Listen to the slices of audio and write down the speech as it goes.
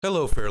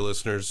Hello, fair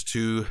listeners,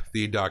 to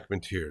The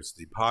Documenteers,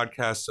 the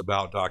podcast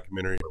about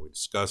documentaries where we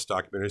discuss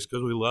documentaries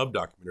because we love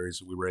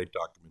documentaries and we rate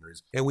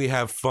documentaries, and we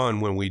have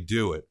fun when we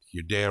do it.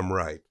 You're damn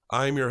right.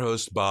 I'm your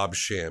host, Bob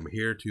Sham,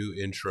 here to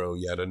intro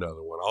yet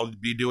another one. I'll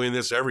be doing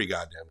this every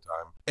goddamn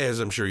time, as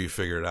I'm sure you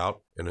figured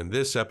out. And in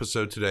this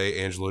episode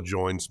today, Angela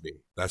joins me.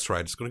 That's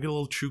right, it's going to get a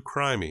little true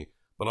crimey,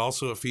 but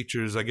also it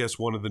features, I guess,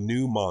 one of the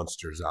new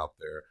monsters out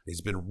there. He's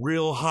been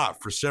real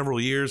hot for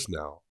several years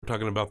now. We're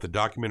talking about the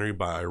documentary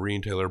by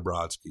Irene Taylor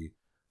Brodsky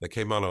that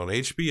came out on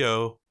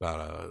HBO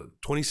about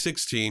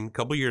 2016, a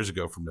couple years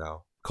ago from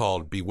now,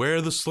 called Beware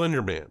the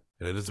Slender Man.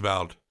 And it is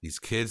about these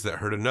kids that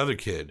hurt another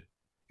kid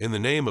in the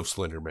name of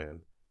Slender Man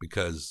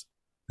because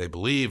they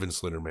believe in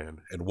Slender Man.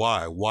 And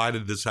why? Why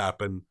did this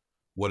happen?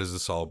 What is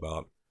this all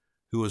about?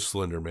 Who is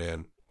Slender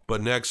Man?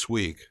 But next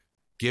week,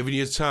 giving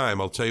you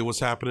time, I'll tell you what's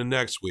happening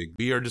next week.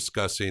 We are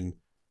discussing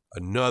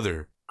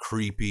another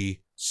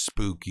creepy,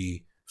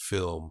 spooky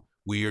film.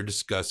 We are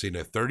discussing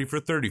a 30 for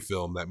 30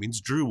 film. That means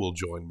Drew will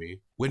join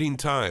me. Winning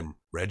Time,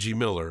 Reggie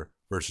Miller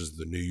versus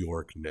the New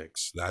York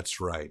Knicks.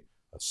 That's right.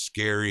 A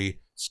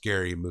scary,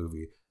 scary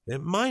movie.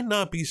 It might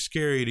not be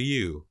scary to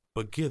you,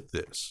 but get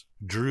this.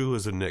 Drew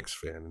is a Knicks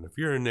fan. And if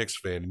you're a Knicks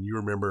fan and you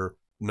remember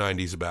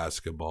 90s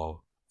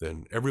basketball,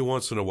 then every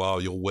once in a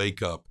while you'll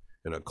wake up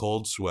in a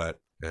cold sweat.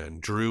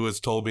 And Drew has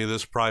told me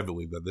this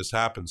privately, that this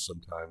happens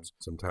sometimes.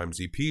 Sometimes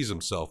he pees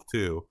himself,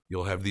 too.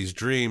 You'll have these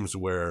dreams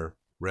where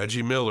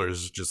Reggie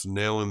Miller's just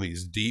nailing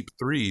these deep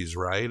threes,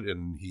 right?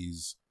 And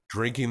he's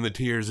drinking the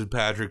tears of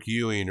Patrick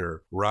Ewing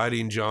or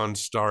riding John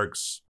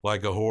Starks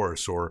like a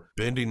horse or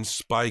bending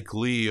Spike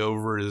Lee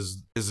over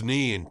his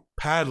knee and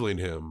paddling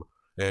him.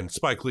 And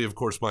Spike Lee, of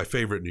course, my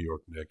favorite New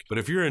York Knick. But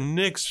if you're a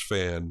Knicks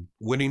fan,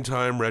 Winning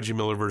Time, Reggie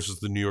Miller versus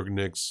the New York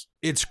Knicks,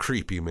 it's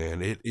creepy,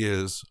 man. It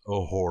is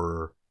a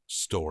horror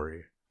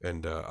story.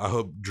 And I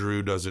hope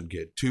Drew doesn't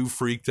get too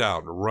freaked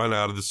out and run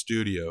out of the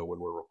studio when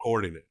we're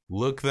recording it.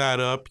 Look that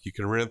up. You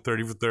can rent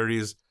 30 for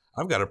 30s.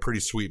 I've got a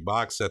pretty sweet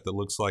box set that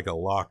looks like a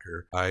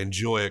locker. I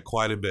enjoy it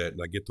quite a bit, and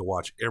I get to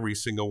watch every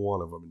single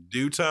one of them in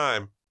due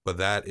time. But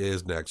that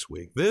is next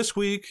week. This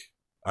week,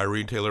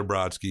 Irene Taylor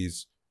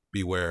Brodsky's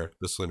Beware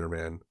the Slender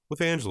Man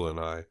with Angela and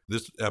I.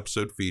 This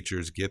episode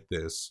features, get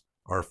this,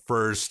 our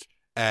first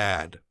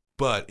ad.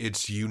 But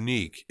it's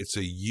unique. It's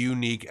a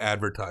unique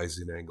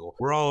advertising angle.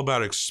 We're all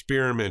about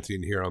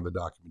experimenting here on the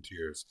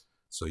Documenteers.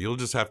 So you'll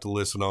just have to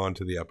listen on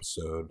to the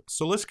episode.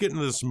 So let's get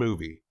into this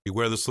movie,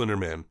 Beware the Slender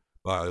Man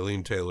by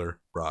Irene Taylor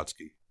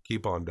Brodsky.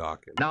 Keep on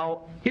docking.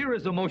 Now, here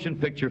is a motion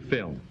picture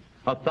film.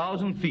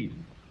 1,000 feet,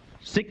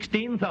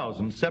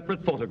 16,000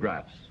 separate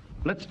photographs.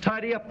 Let's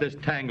tidy up this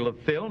tangle of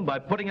film by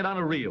putting it on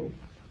a reel.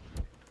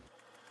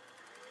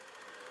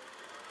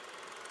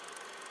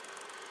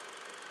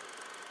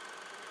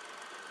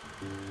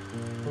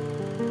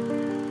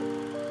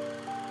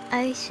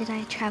 Oh, should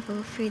I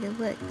travel through the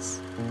woods?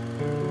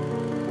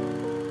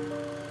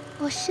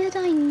 Or should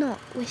I not,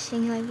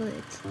 wishing I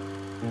would?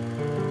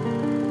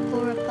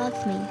 For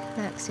above me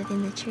lurks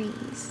within the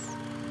trees.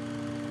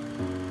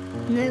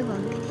 No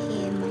one could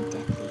hear my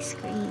deathly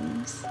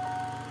screams.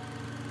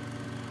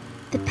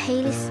 The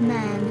palest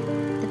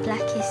man, the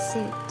blackest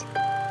suit,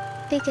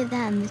 bigger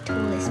than the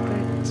tallest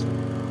brute.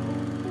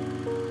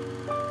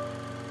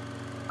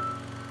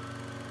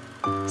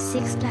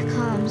 6 black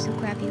arms will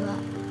grab you up,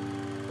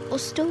 or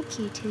stalk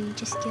you till you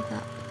just give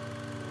up.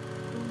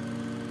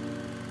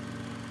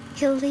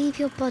 He'll leave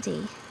your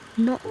body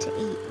not to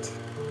eat,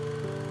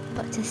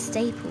 but to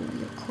staple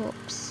your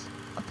corpse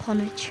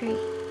upon a tree.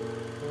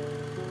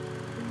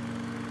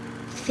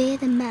 Fear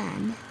the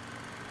man,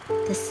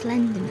 the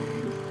slender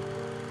man,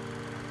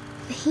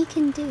 for he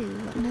can do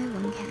what no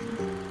one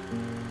can.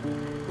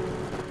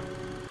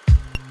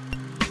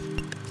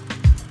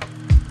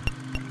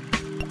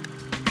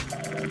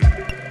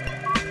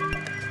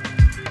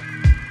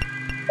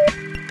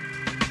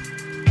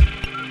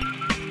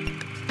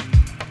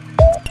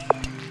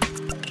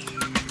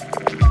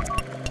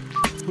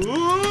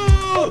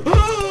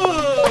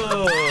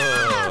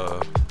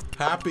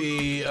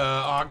 Happy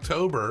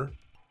October.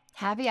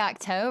 Happy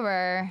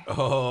October.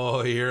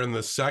 Oh, here in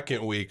the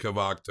second week of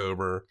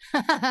October.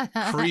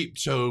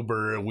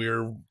 Creeptober.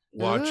 We're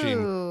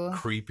watching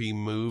creepy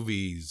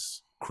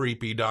movies,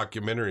 creepy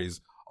documentaries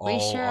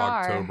all sure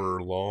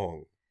October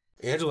long.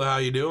 Angela, how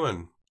you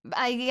doing?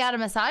 I got a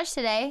massage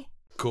today.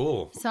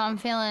 Cool. So I'm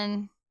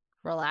feeling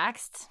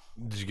relaxed.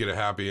 Did you get a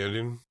happy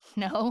ending?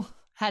 No.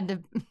 Had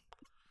to.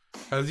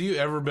 Have you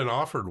ever been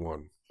offered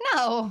one?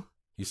 No.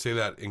 You say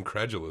that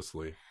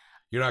incredulously.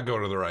 You're not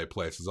going to the right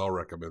places. I'll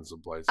recommend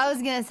some places. I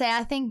was going to say,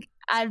 I think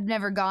I've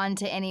never gone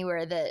to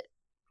anywhere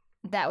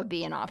that would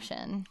be an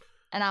option.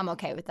 And I'm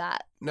okay with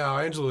that. Now,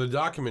 Angela, the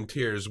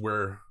Documenteers,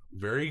 we're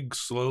very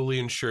slowly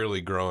and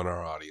surely growing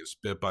our audience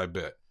bit by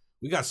bit.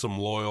 We got some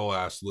loyal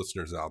ass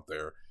listeners out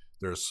there.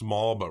 They're a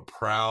small but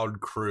proud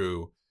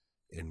crew.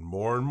 And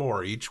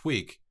more each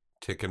week,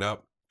 ticking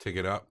up.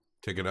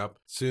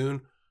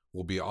 Soon,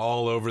 we'll be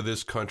all over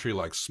this country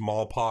like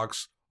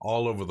smallpox,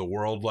 all over the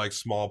world like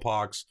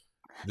smallpox.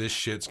 This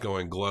shit's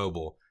going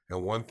global.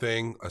 And one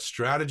thing, a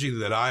strategy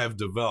that I have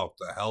developed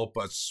to help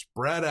us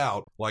spread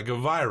out like a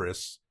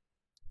virus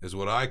is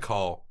what I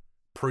call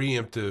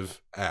preemptive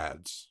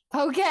ads.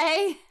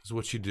 Okay. This is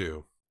what you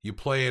do. You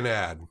play an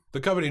ad. The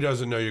company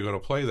doesn't know you're going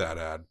to play that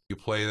ad. You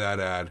play that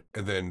ad,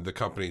 and then the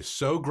company's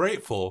so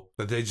grateful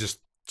that they just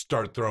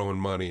start throwing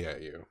money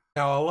at you.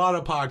 Now, a lot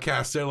of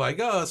podcasts, they're like,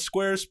 oh,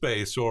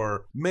 Squarespace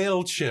or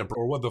MailChimp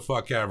or what the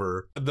fuck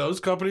ever. Those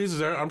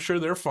companies, I'm sure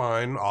they're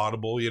fine.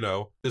 Audible,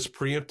 This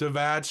preemptive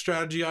ad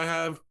strategy I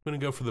have, I'm going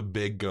to go for the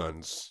big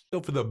guns. Go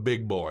for the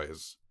big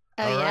boys.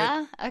 Oh, All yeah?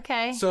 right?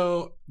 Okay.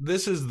 So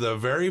this is the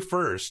very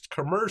first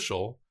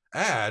commercial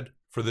ad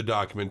for the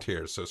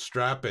Documenteers. So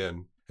strap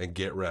in and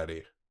get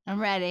ready. I'm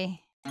ready.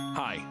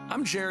 Hi,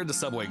 I'm Jared the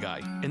Subway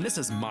guy, and this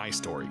is my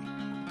story.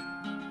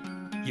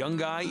 Young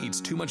guy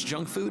eats too much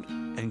junk food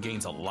and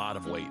gains a lot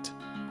of weight.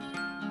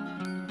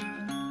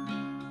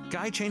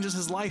 Guy changes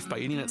his life by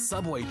eating at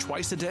Subway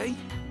twice a day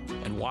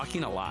and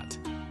walking a lot.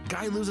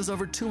 Guy loses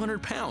over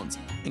 200 pounds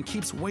and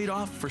keeps weight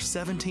off for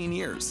 17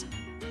 years.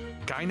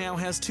 Guy now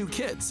has 2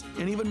 kids,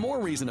 and even more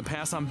reason to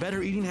pass on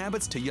better eating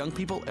habits to young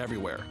people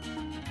everywhere.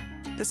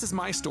 This is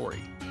my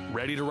story.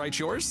 Ready to write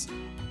yours?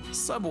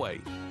 Subway,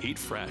 eat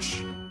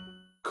fresh.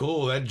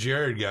 Cool, that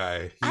Jared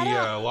guy. He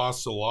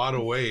lost a lot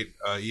of weight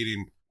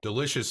eating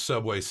delicious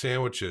Subway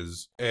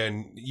sandwiches,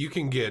 and you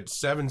can get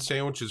 7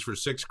 sandwiches for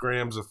 6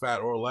 grams of fat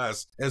or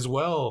less, as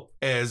well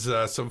as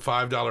some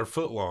 $5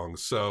 footlongs.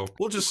 So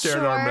we'll just stare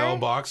at our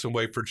mailbox and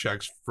wait for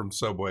checks from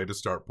Subway to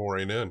start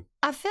pouring in.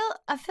 I feel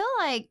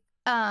like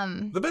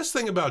the best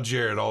thing about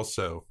Jared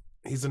also,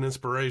 he's an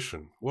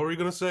inspiration. What were you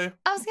gonna say?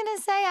 I was gonna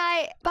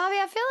say, Bobby,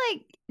 I feel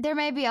like there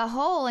may be a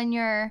hole in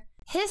your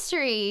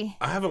history.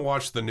 I haven't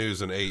watched the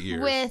news in 8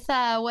 years. With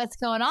what's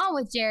going on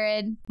with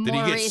Jared Did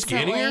more he get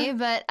recently, skinnier?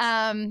 But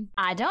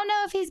I don't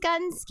know if he's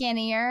gotten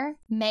skinnier.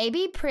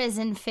 Maybe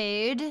prison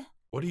food.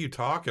 What are you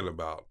talking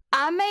about?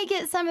 I may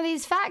get some of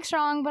these facts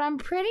wrong, but I'm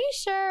pretty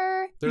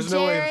sure There's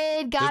no way-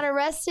 Jared got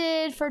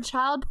arrested for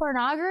child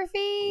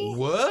pornography.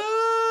 What?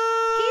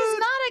 He's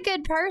not a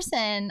good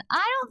person.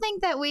 I don't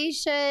think that we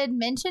should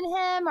mention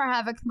him or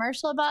have a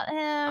commercial about him.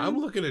 I'm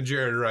looking at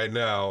Jared right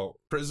now.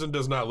 Prison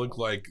does not look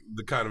like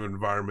the kind of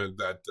environment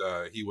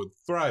that he would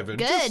thrive in.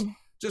 Good.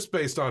 Just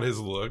based on his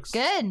looks.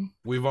 Good.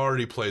 We've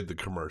already played the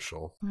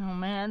commercial, Oh,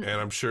 man.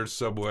 and I'm sure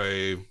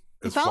Subway is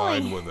If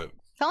only- fine with it.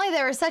 If only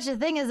there was such a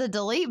thing as a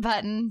delete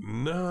button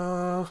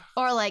No.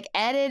 or like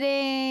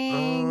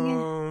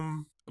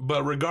editing.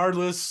 But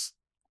regardless,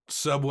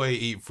 Subway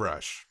eat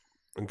fresh.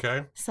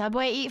 Okay?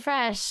 Subway eat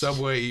fresh.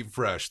 Subway eat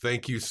fresh.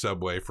 Thank you,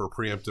 Subway, for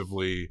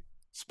preemptively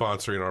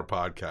sponsoring our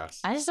podcast.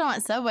 I just don't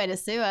want Subway to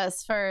sue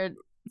us for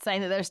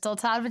saying that they're still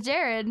tied with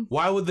Jared.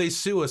 Why would they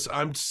sue us?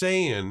 I'm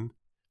saying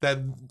that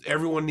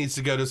everyone needs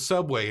to go to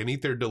Subway and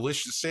eat their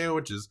delicious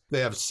sandwiches. They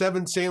have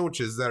 7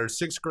 sandwiches that are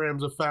 6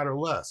 grams of fat or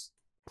less.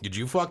 Did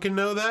you fucking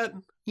know that?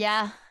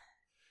 Yeah.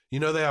 You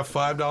know they have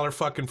 $5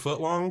 fucking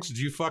footlongs? Did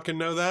you fucking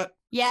know that?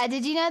 Yeah,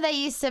 did you know they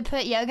used to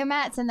put yoga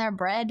mats in their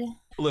bread?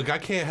 Look, I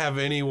can't have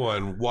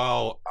anyone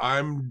while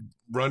I'm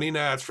running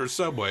ads for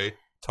Subway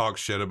talk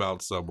shit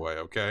about Subway,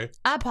 okay?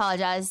 I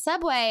apologize.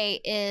 Subway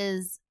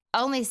is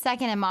only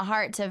second in my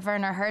heart to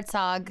Werner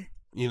Herzog.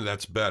 You know,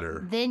 that's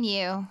better. Than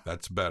you.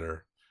 That's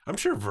better. I'm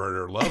sure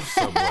Werner loves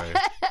Subway.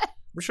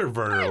 I'm sure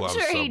Werner loves I'm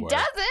sure Subway. he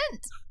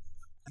doesn't.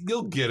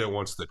 You'll get it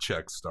once the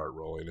checks start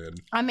rolling in.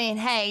 I mean,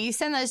 hey, you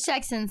send those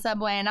checks in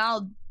Subway and I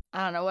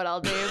don't know what I'll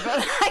do, but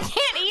I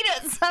can't eat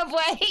at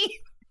Subway.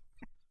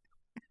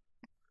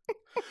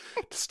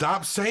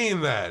 Stop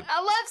saying that. I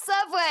love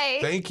Subway.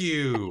 Thank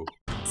you.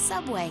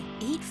 Subway,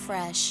 eat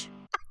fresh.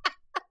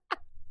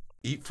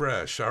 Eat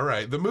fresh. All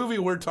right. The movie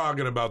we're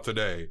talking about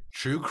today,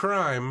 true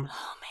crime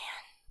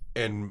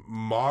and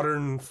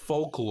modern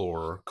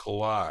folklore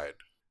collide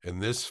in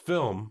this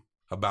film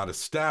about a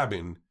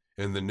stabbing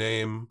in the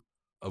name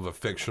of a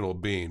fictional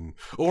being.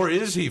 Or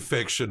is he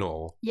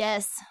fictional?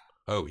 Yes.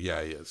 Oh,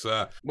 yeah, he is.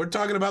 We're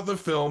talking about the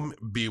film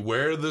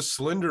Beware the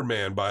Slender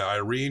Man by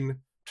Irene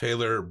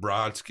Taylor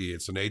Brodsky.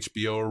 It's an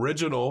HBO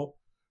original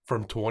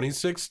from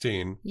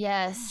 2016.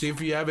 Yes. See if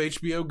you have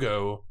HBO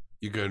Go,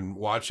 you can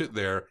watch it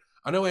there.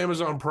 I know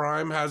Amazon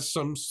Prime has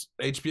some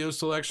HBO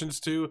selections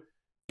too.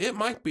 It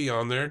might be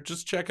on there.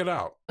 Just check it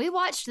out. We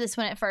watched this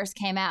when it first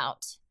came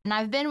out, and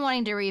I've been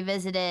wanting to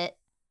revisit it.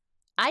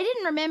 I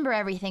didn't remember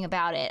everything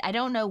about it. I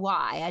don't know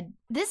why.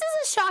 This is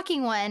a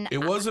shocking one.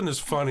 It wasn't as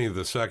funny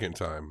the second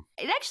time.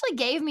 It actually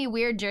gave me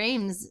weird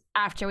dreams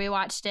after we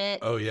watched it.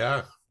 Oh,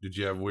 yeah? Did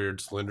you have weird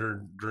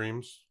slender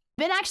dreams?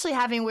 Been actually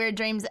having weird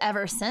dreams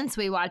ever since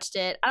we watched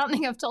it. I don't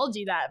think I've told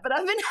you that, but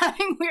I've been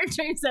having weird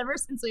dreams ever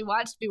since we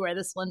watched Beware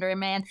the Slender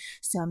Man.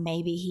 So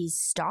maybe he's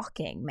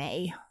stalking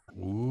me.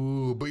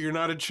 Ooh, but you're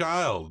not a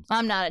child.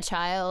 I'm not a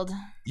child.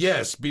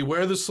 Yes,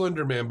 Beware the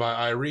Slender Man by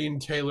Irene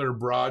Taylor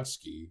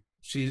Brodsky.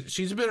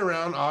 She's been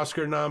around,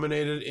 Oscar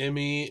nominated,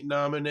 Emmy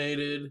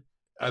nominated.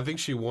 I think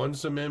she won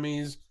some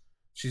Emmys.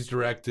 She's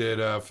directed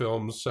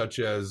films such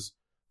as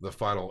The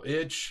Final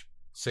Itch,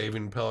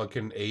 Saving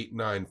Pelican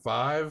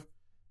 895,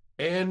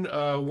 And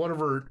one of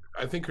her,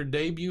 I think her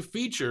debut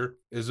feature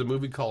is a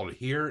movie called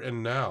Here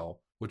and Now,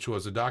 which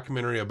was a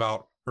documentary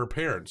about her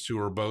parents who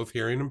are both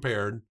hearing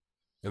impaired,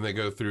 and they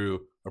go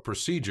through a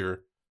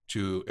procedure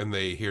and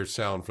they hear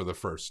sound for the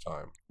first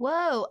time.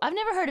 Whoa, I've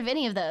never heard of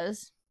any of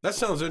those. That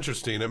sounds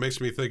interesting. It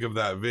makes me think of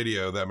that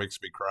video that makes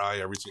me cry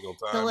every single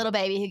time. The little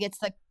baby who gets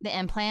the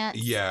implant.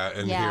 Yeah,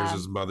 and hears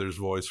his mother's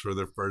voice for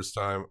the first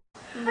time.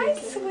 Hi,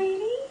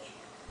 sweetie.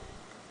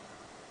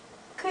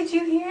 Could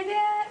you hear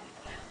that?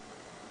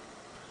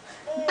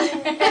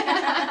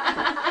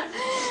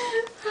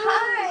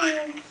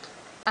 Hi.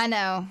 I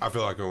know. I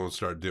feel like I'm going to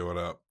start doing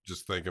up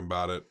just thinking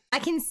about it. I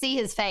can see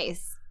his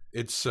face.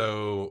 It's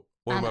so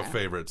one of my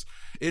favorites.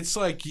 It's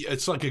like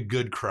a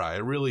good cry.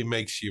 It really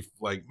makes you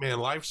like, man,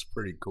 life's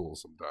pretty cool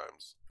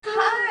sometimes.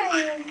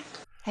 Hi.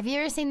 Have you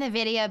ever seen the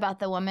video about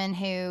the woman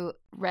who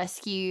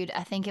rescued,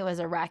 I think it was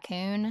a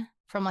raccoon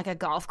from like a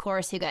golf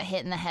course who got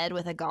hit in the head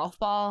with a golf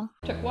ball?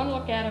 Took one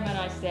look at him and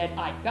I said,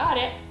 I got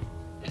it.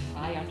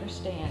 I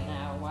understand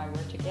now why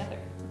we're together.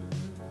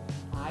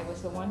 I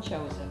was the one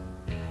chosen.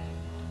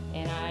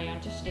 And I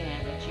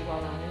understand that you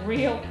are a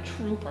real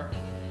trooper.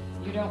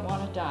 You don't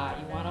want to die,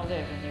 you want to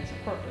live, and there's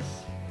a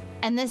purpose.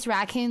 And this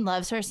raccoon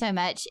loves her so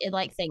much, it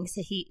like thinks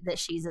that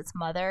she's its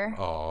mother.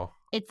 Oh.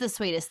 It's the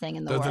sweetest thing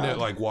in the world. Doesn't it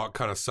like walk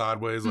kind of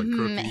sideways, like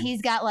crooked?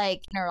 He's got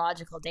like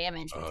neurological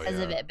damage because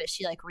of it, but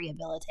she like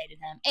rehabilitated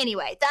him.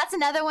 Anyway, that's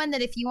another one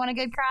that if you want a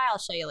good cry, I'll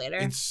show you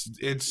later.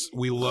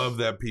 We love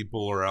that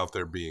people are out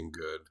there being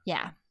good.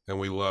 Yeah. And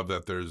we love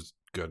that there's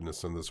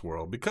goodness in this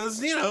world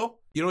because, you know,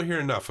 you don't hear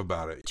enough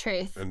about it.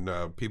 Truth.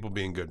 And people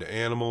being good to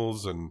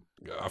animals. And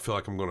I feel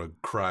like I'm going to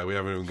cry. We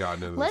haven't even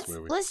gotten into this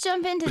movie. Let's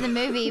jump into the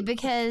movie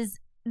because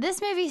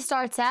this movie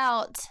starts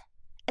out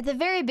at the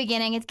very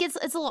beginning. It's a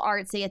little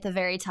artsy at the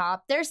very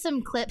top. There's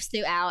some clips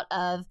throughout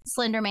of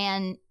Slender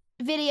Man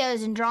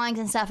videos and drawings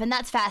and stuff, and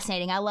that's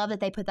fascinating. I love that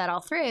they put that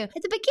all through. At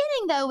the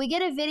beginning, though, we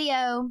get a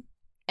video,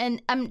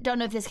 and I don't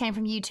know if this came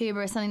from YouTube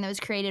or something that was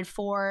created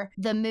for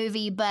the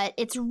movie, but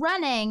it's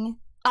running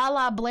a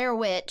la Blair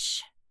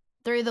Witch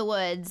through the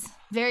woods,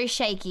 very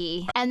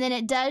shaky. And then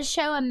it does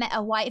show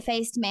a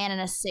white-faced man in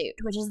a suit,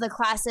 which is the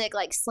classic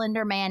like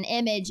Slender Man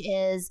image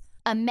is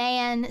a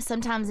man,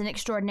 sometimes an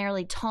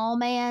extraordinarily tall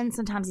man.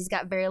 Sometimes he's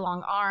got very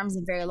long arms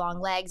and very long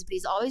legs, but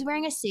he's always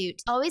wearing a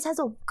suit. Always has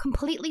a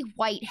completely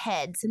white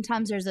head.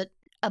 Sometimes there's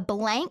a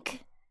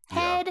blank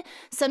head. Yeah.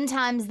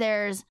 Sometimes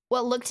there's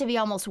what look to be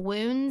almost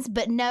wounds,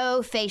 but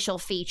no facial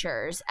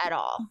features at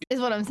all, is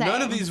what I'm saying.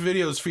 None of these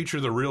videos feature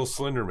the real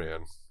Slender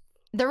Man.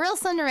 The real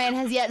Slender Man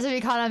has yet to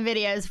be caught on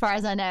video as far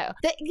as I know.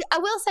 I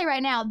will say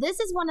right now, this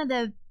is one of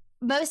the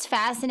most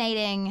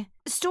fascinating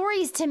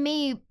stories to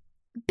me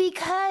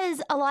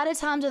because a lot of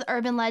times with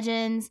urban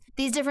legends,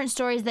 these different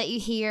stories that you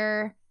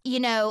hear, you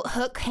know,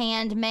 hook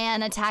hand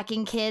man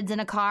attacking kids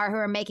in a car who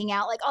are making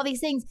out, like all these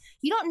things,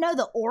 you don't know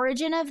the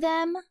origin of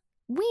them.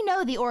 We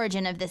know the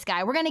origin of this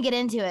guy. We're going to get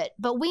into it,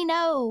 but we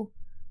know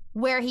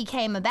where he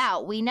came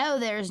about. We know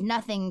there's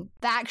nothing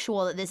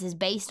factual that this is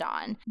based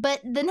on. But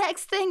the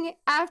next thing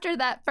after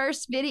that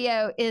first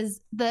video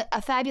is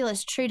a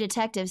fabulous True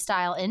Detective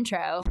style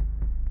intro.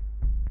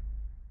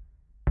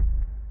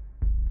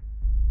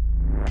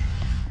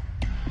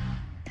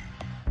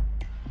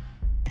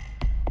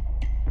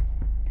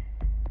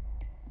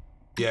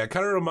 Yeah, it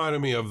kind of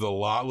reminded me of the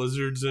Lot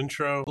Lizards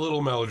intro. A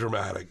little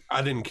melodramatic.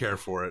 I didn't care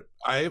for it.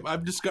 I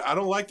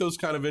don't like those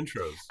kind of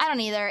intros. I don't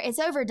either. It's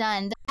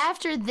overdone.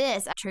 After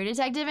this True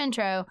Detective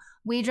intro,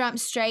 we jump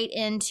straight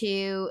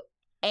into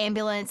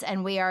ambulance,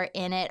 and we are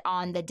in it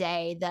on the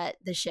day that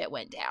the shit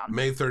went down.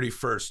 May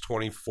 31st,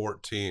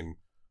 2014.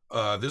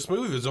 This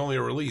movie was only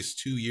released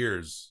 2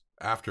 years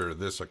after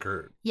this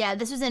occurred. Yeah,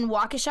 this was in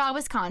Waukesha,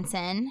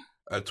 Wisconsin.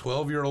 A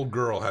 12-year-old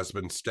girl has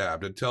been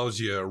stabbed. It tells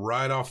you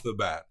right off the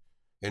bat.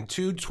 And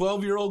 2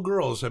 12-year-old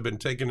girls have been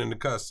taken into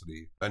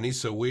custody.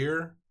 Anissa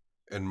Weir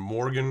and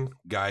Morgan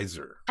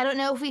Geyser. I don't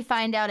know if we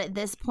find out at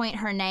this point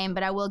her name,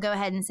 but I will go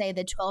ahead and say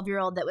the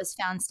 12-year-old that was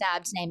found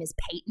stabbed's name is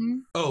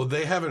Peyton. Oh,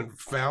 they haven't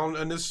found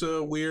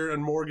Anissa Weir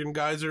and Morgan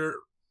Geyser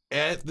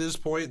at this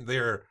point.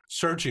 They're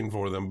searching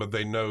for them, but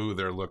they know who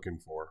they're looking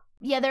for.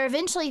 Yeah, they're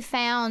eventually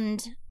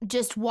found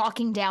just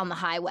walking down the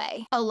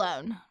highway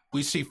alone.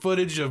 We see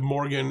footage of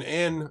Morgan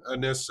and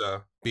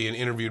Anissa being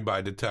interviewed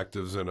by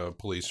detectives in a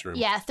police room.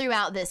 Yeah,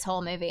 throughout this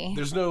whole movie.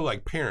 There's no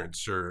like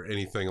parents or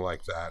anything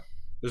like that.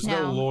 There's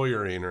no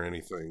lawyering or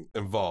anything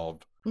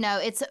involved. No,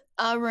 it's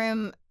a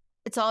room.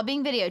 It's all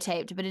being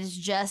videotaped, but it's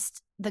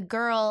just the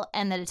girl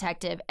and the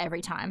detective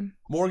every time.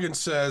 Morgan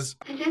says,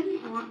 I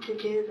didn't want to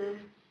do this.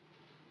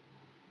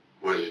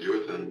 Why did you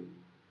do it then?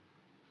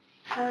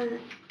 I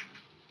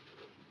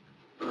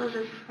was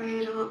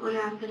afraid of what would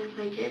happen if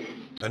I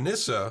didn't.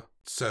 Anissa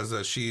says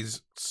that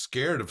she's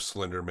scared of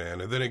Slender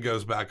Man, and then it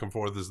goes back and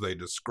forth as they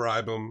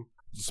describe him.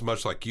 Just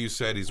much like you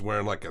said, he's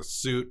wearing like a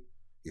suit.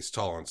 He's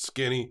tall and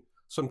skinny.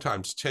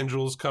 Sometimes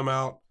tendrils come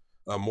out.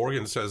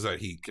 Morgan says that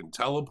he can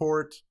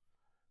teleport,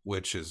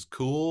 which is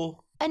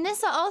cool.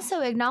 Anissa also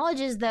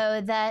acknowledges,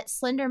 though, that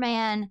Slender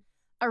Man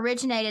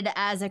originated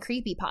as a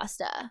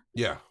creepypasta.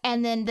 Yeah.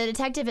 And then the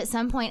detective at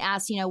some point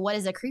asks, what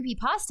is a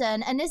creepypasta?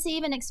 And Anissa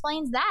even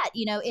explains that,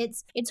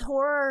 it's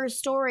horror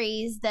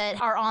stories that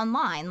are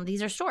online.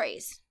 These are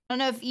stories. I don't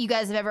know if you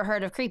guys have ever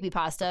heard of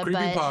creepypasta.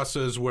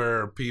 Creepypasta is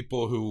where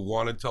people who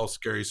want to tell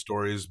scary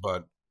stories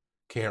but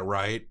can't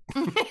write.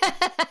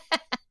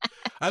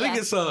 I think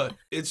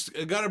it's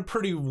got a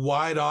pretty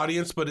wide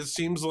audience, but it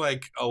seems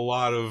like a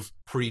lot of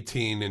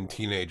preteen and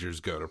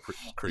teenagers go to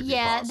creepypasta.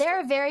 Yeah, there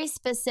are very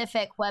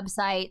specific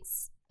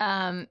websites.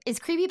 Is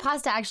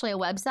creepypasta actually a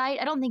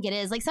website? I don't think it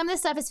is. Like some of this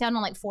stuff is found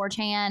on like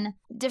 4chan.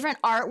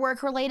 Different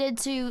artwork related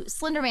to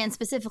Slenderman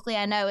specifically,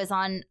 I know, is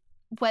on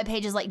web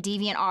pages like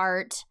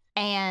DeviantArt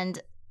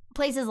and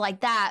places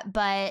like that.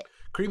 But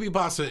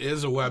creepypasta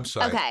is a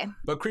website. Okay.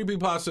 But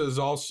creepypasta is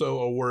also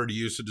a word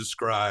used to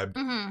describe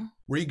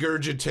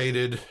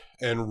regurgitated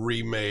and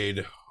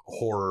remade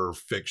horror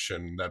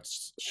fiction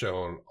that's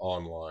shown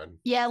online.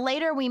 Yeah,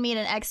 later we meet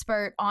an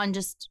expert on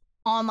just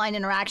online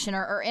interaction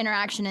or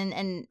interaction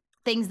and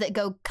things that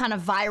go kind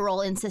of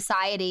viral in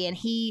society. And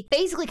he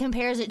basically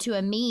compares it to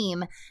a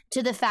meme,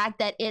 to the fact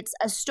that it's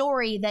a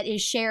story that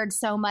is shared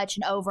so much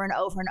and over and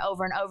over and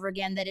over and over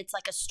again that it's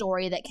like a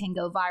story that can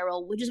go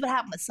viral, which is what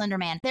happened with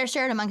Slenderman. They're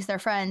shared amongst their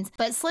friends.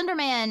 But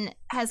Slenderman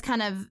has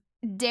kind of,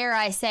 dare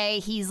I say,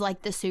 he's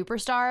like the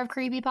superstar of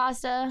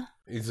creepypasta.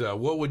 He's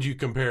what would you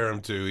compare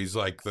him to? He's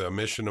like the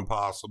Mission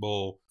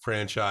Impossible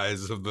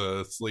franchise of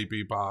the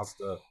Sleepy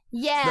Pasta.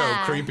 Yeah.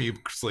 No, creepy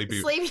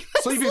Sleepy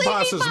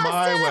Pasta is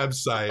my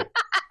website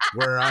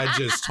where I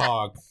just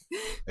talk.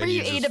 Where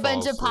you eat a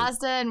bunch of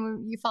pasta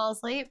and you fall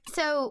asleep.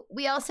 So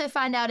we also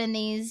find out in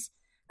these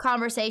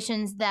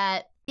conversations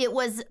that it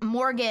was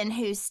Morgan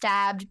who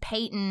stabbed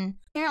Peyton.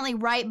 Apparently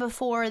right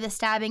before the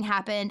stabbing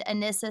happened,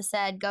 Anissa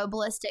said, "Go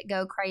ballistic,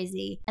 go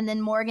crazy." And then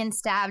Morgan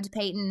stabbed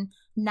Peyton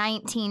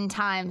 19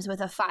 times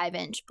with a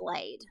 5-inch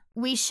blade.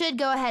 We should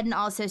go ahead and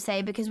also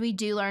say, because we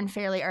do learn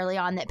fairly early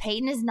on, that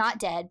Peyton is not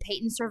dead.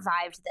 Peyton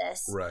survived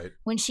this. Right.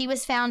 When she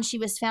was found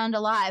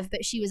alive,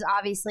 but she was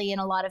obviously in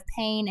a lot of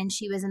pain and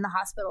she was in the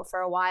hospital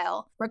for a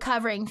while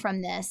recovering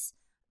from this.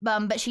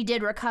 But she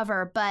did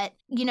recover. But,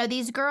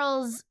 these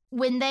girls,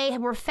 when they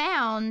were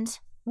found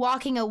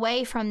walking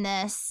away from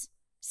this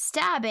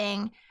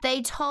stabbing,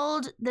 they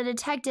told the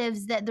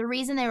detectives that the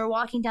reason they were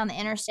walking down the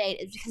interstate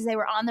is because they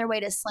were on their way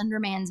to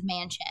Slenderman's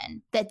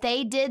mansion. That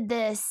they did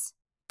this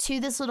to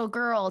this little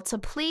girl to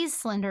please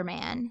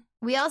Slenderman.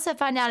 We also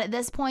find out at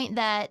this point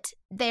that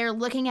they're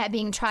looking at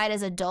being tried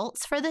as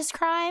adults for this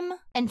crime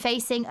and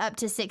facing up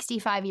to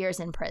 65 years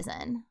in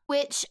prison,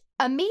 which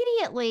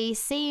immediately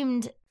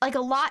seemed like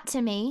a lot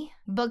to me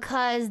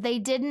because they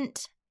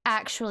didn't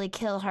actually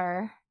kill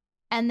her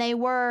and they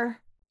were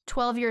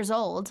 12 years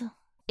old.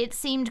 It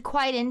seemed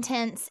quite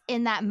intense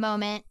in that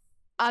moment.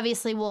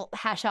 Obviously, we'll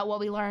hash out what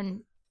we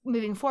learn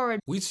moving forward.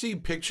 We see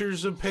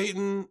pictures of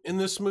Peyton in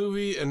this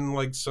movie and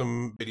like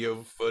some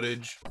video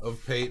footage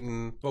of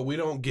Peyton, but we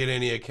don't get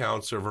any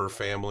accounts of her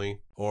family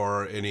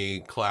or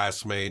any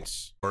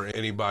classmates or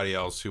anybody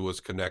else who was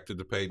connected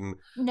to Peyton.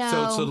 No.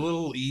 So it's a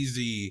little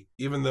easy,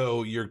 even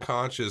though you're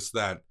conscious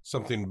that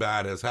something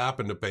bad has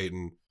happened to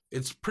Peyton,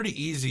 it's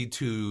pretty easy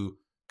to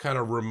kind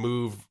of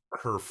remove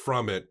her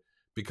from it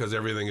because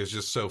everything is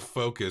just so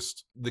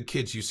focused. The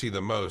kids you see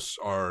the most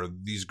are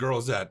these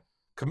girls that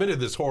committed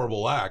this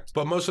horrible act,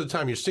 but most of the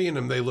time you're seeing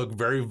them, they look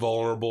very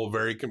vulnerable,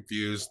 very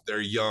confused,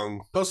 they're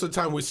young. Most of the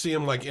time we see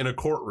them like in a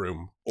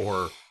courtroom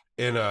or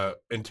in a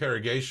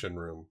interrogation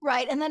room.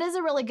 Right, and that is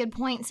a really good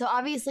point. So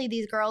obviously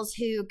these girls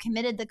who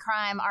committed the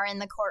crime are in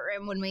the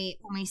courtroom when we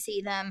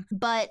see them,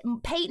 but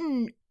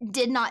Peyton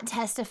did not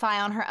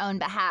testify on her own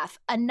behalf.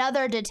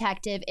 Another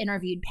detective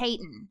interviewed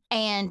Peyton,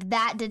 and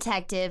that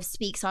detective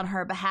speaks on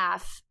her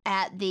behalf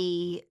at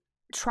the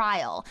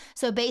trial.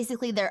 So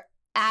basically they're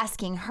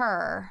asking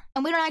her,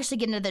 and we don't actually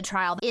get into the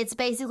trial. It's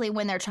basically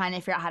when they're trying to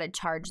figure out how to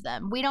charge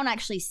them. We don't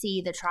actually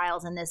see the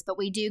trials in this, but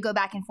we do go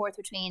back and forth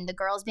between the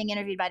girls being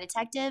interviewed by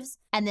detectives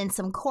and then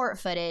some court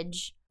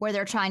footage where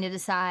they're trying to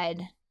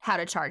decide how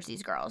to charge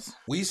these girls.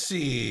 We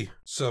see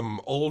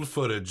some old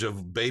footage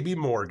of baby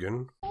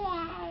Morgan.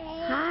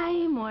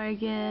 Hi,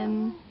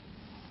 Morgan.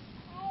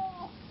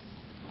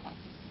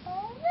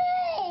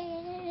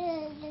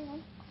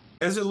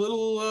 As a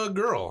little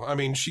girl. I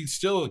mean, she's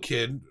still a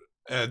kid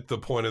at the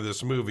point of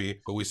this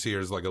movie, but we see her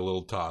as like a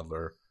little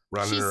toddler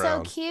running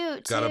around. She's so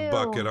cute, Got a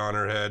bucket on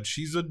her head.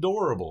 She's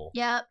adorable.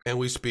 Yep. And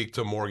we speak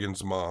to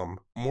Morgan's mom.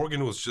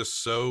 Morgan was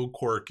just so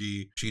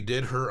quirky. She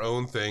did her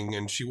own thing,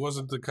 and she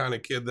wasn't the kind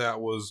of kid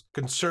that was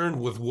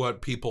concerned with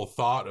what people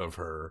thought of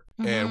her,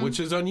 and which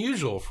is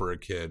unusual for a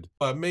kid,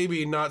 but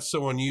maybe not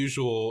so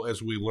unusual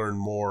as we learn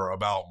more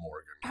about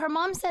Morgan. Her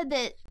mom said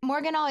that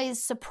Morgan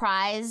always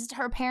surprised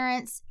her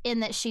parents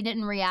in that she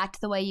didn't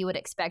react the way you would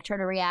expect her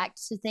to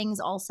react to things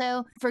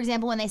also. For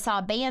example, when they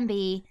saw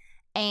Bambi,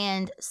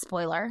 and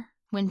spoiler,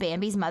 when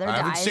Bambi's mother dies.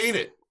 I haven't seen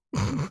it.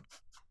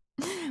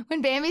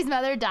 When Bambi's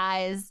mother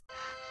dies.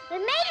 We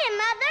made it,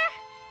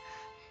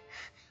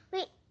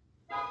 Mother!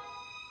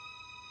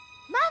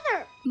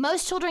 Mother!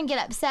 Most children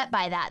get upset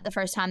by that the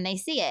first time they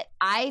see it.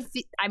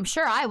 I'm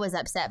sure I was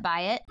upset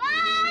by it.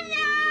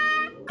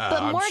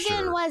 But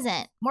Morgan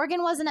wasn't.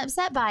 Morgan wasn't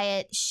upset by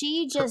it.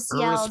 She just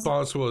yelled. Her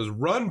response was,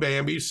 "Run,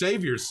 Bambi,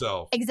 save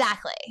yourself."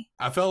 Exactly.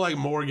 I felt like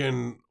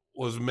Morgan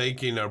was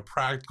making a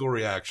practical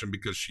reaction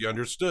because she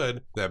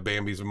understood that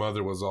Bambi's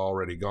mother was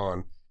already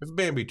gone. If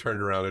Bambi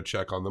turned around to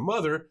check on the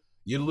mother,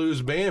 you'd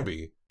lose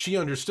Bambi. She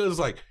understood. It's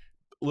like,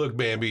 look,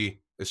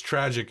 Bambi, it's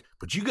tragic,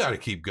 but you got to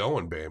keep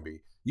going,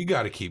 Bambi. You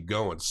got to keep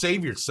going.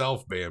 Save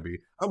yourself, Bambi.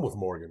 I'm with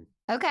Morgan.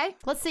 Okay,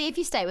 let's see if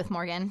you stay with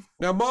Morgan.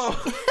 Now,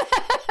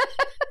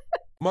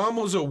 Mom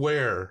was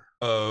aware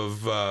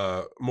of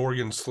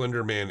Morgan's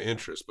Slender Man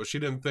interest, but she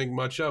didn't think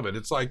much of it.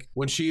 It's like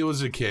when she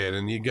was a kid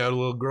and you go to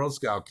little Girl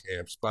Scout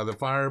camps by the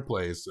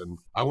fireplace. And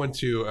I went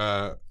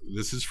to,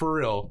 this is for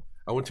real,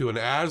 I went to an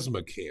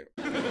asthma camp.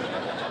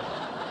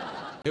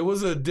 It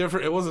wasn't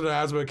an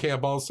asthma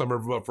camp all summer,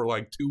 but for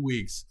like 2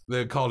 weeks,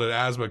 they called it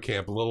asthma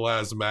camp. Little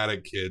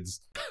asthmatic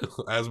kids,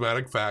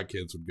 asthmatic fat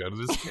kids would go to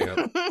this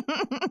camp.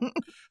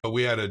 But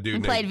we had a dude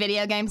and played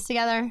video games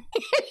together.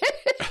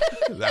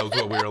 That was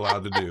what we were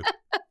allowed to do.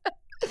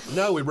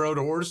 No, we rode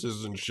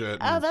horses and shit.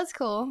 Oh, that's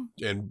cool.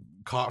 And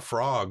caught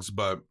frogs,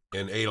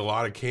 and ate a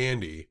lot of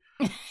candy.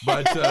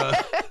 But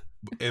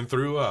and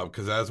threw up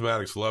because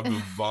asthmatics love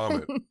to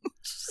vomit.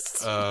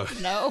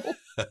 No.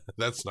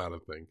 That's not a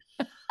thing.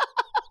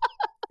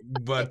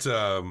 But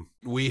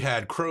we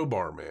had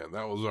Crowbar Man.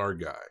 That was our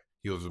guy.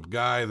 He was a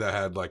guy that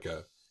had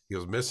he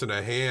was missing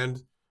a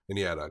hand, and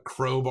he had a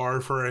crowbar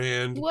for a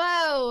hand.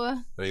 Whoa.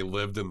 And he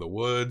lived in the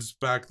woods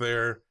back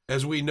there.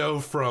 As we know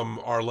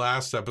from our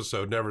last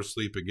episode, Never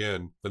Sleep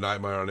Again, the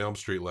Nightmare on Elm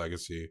Street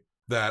legacy,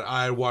 that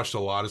I watched a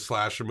lot of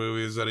slasher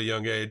movies at a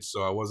young age,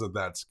 so I wasn't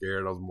that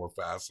scared. I was more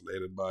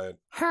fascinated by it.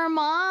 Her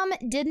mom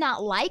did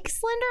not like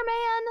Slender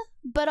Man,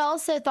 but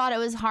also thought it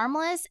was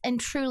harmless and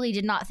truly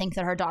did not think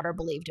that her daughter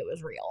believed it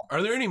was real.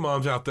 Are there any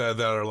moms out there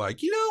that are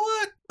like, you know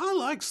what? I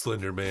like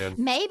Slender Man.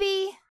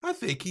 Maybe. I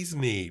think he's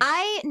neat.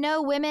 I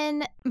know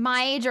women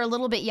my age or a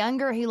little bit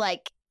younger who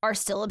are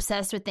still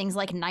obsessed with things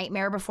like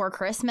Nightmare Before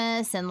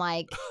Christmas and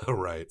right.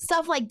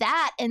 stuff like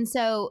that. And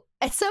so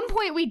at some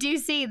point we do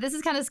see, this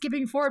is kind of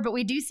skipping forward, but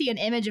we do see an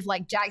image of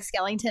Jack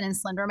Skellington and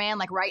Slender Man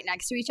right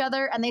next to each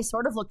other, and they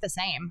sort of look the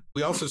same.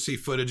 We also see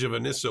footage of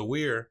Anissa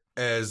Weir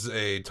as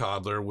a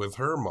toddler with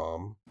her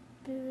mom.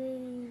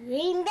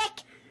 Bring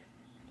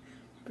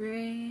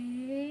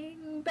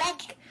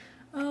back,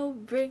 oh,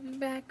 bring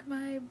back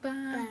my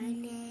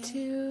Bonnie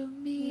to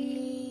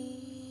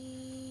me.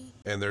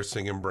 And they're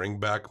singing Bring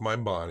Back My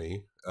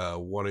Bonnie,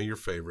 one of your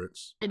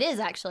favorites. It is,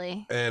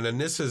 actually. And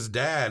Anissa's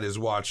dad is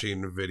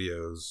watching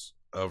videos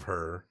of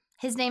her.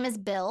 His name is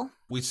Bill.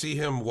 We see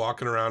him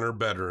walking around her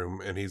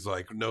bedroom, and he's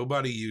like,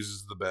 nobody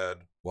uses the bed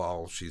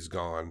while she's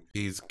gone.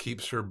 He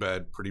keeps her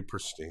bed pretty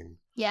pristine.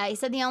 Yeah, he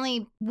said the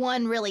only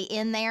one really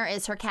in there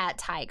is her cat,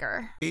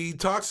 Tiger. He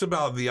talks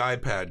about the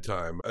iPad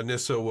time.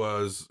 Anissa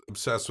was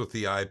obsessed with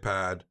the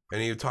iPad,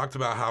 and he talked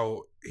about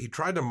how he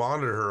tried to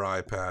monitor her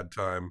iPad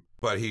time,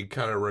 but he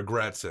kind of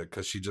regrets it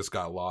because she just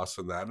got lost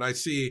in that. And I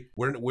see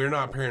we're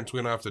not parents.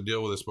 We don't have to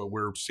deal with this, but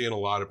we're seeing a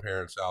lot of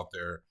parents out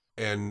there,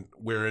 and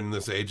we're in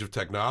this age of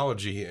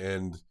technology,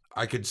 and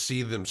I could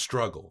see them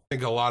struggle. I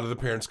think a lot of the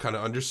parents kind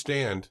of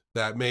understand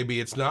that maybe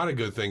it's not a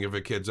good thing if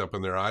a kid's up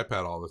in their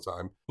iPad all the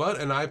time, but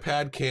an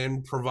iPad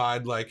can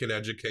provide an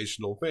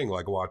educational thing,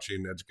 like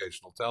watching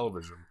educational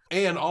television.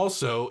 And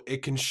also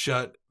it can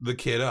shut the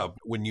kid up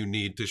when you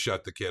need to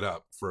shut the kid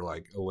up for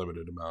a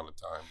limited amount of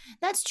time.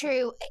 That's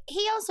true.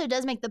 He also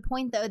does make the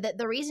point, though, that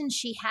the reason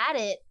she had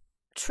it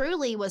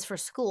truly was for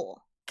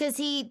school. Because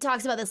he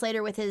talks about this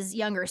later with his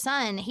younger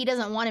son. He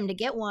doesn't want him to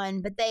get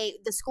one, but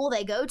the school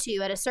they go to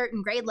at a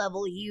certain grade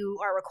level, you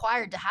are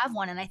required to have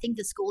one. And I think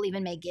the school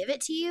even may give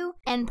it to you.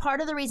 And part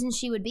of the reason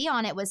she would be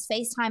on it was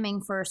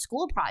FaceTiming for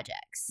school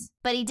projects.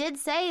 But he did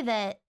say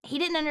that he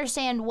didn't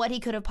understand what he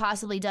could have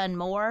possibly done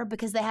more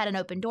because they had an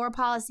open door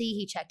policy.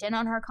 He checked in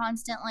on her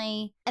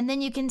constantly. And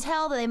then you can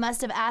tell that they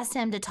must have asked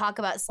him to talk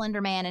about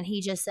Slender Man, and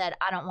he just said,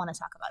 I don't want to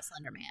talk about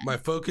Slender Man. My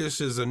focus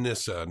is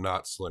Anissa,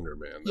 not Slender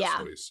Man. That's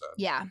what he said.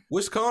 Yeah.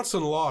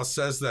 Wisconsin law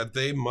says that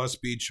they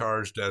must be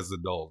charged as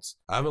adults.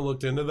 I haven't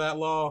looked into that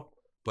law,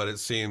 but it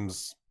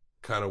seems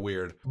kind of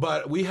weird.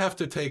 But we have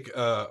to take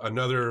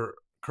another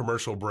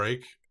commercial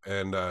break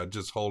and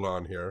just hold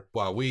on here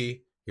while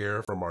we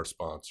hear from our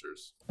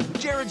sponsors.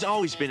 Jared's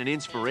always been an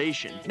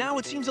inspiration. Now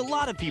it seems a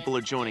lot of people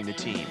are joining the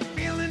team.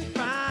 Feeling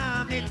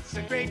fine, it's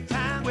a great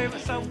time. We're a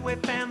Subway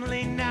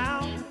family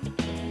now.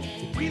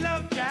 We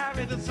love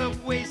Jared, the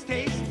Subway's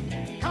taste.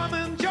 Come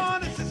and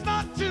join us, it's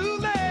not too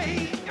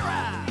late. You're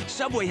right.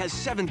 Subway has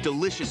 7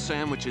 delicious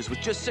sandwiches with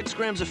just 6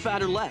 grams of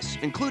fat or less,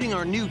 including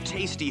our new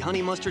tasty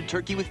honey mustard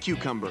turkey with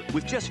cucumber,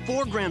 with just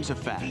 4 grams of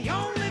fat. The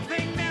only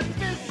thing that's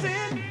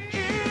missing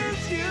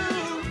is you.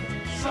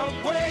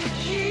 Subway,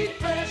 eat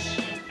fresh.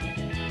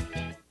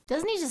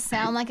 Doesn't he just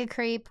sound like a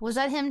creep? Was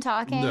that him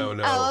talking? No.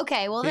 Oh,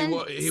 okay. Well then,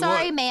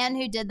 sorry, man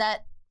who did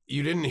that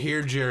You didn't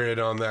hear Jared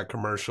on that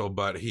commercial,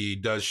 but he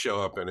does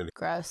show up in it.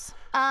 Gross.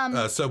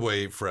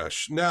 Subway Eat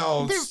Fresh.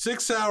 Now,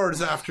 6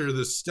 hours after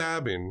the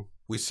stabbing,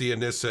 we see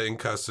Anissa in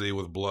custody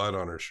with blood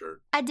on her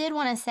shirt. I did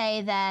want to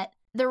say that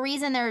the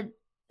reason they're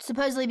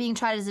supposedly being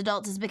tried as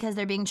adults is because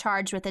they're being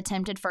charged with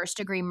attempted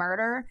first-degree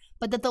murder,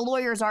 but that the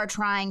lawyers are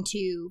trying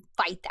to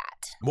fight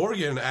that.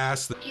 Morgan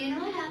asked... Do you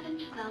know what happened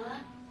to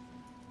Bella?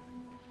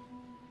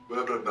 What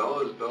happened to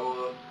Bella? Is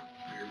Bella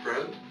your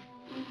friend?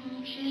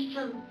 Mm-hmm.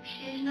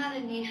 She's not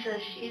Anissa.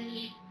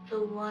 She's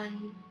the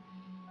one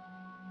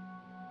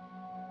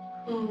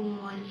who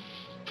was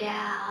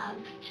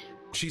stabbed.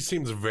 She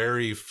seems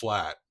very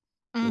flat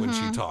when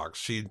she talks.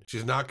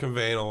 She's not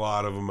conveying a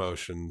lot of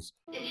emotions.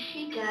 Is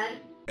she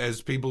dead?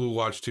 As people who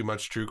watch too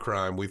much true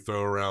crime, we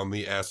throw around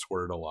the S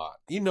word a lot.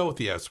 You know what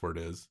the S word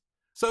is.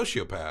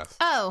 Sociopath.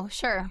 Oh,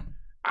 sure.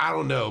 I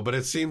don't know, but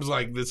it seems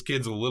like this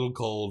kid's a little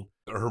cold.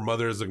 Her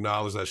mother has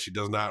acknowledged that she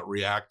does not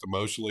react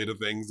emotionally to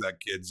things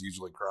that kids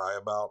usually cry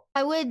about.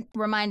 I would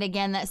remind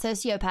again that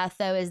sociopath,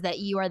 though, is that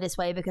you are this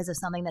way because of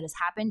something that has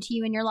happened to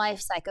you in your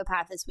life.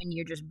 Psychopath is when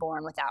you're just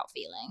born without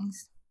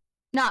feelings.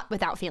 Not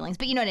without feelings,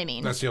 but you know what I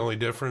mean. That's the only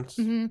difference?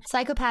 Mm-hmm.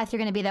 Psychopath, you're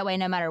going to be that way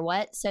no matter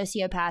what.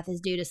 Sociopath is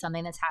due to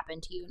something that's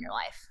happened to you in your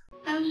life.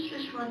 I was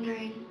just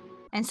wondering.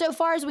 And so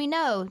far as we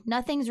know,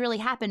 nothing's really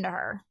happened to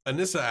her.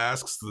 Anissa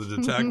asks the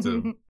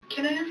detective.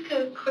 Can I ask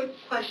a quick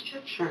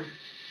question? Sure.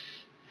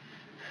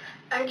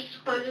 I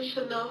just wanted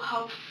to know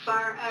how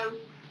far I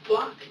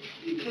walked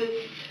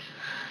because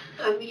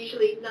I'm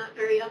usually not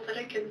very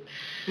athletic and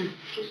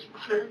just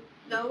want to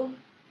know.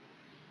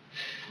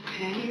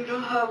 Okay. Do you know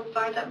how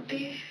far that would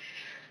be?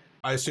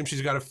 I assume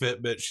she's got a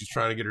Fitbit. She's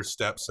trying to get her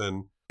steps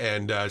in.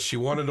 And she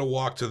wanted to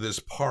walk to this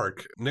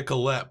park,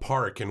 Nicollet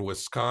Park in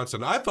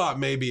Wisconsin. I thought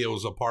maybe it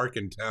was a park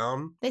in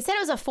town. They said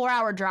it was a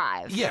 4-hour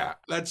drive. Yeah,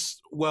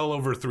 that's well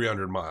over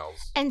 300 miles.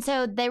 And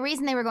so the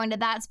reason they were going to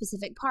that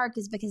specific park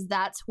is because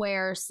that's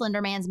where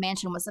Slender Man's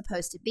mansion was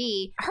supposed to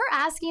be. Her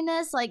asking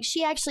this, like,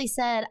 she actually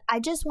said, I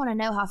just want to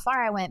know how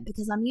far I went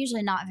because I'm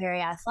usually not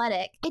very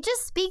athletic. It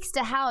just speaks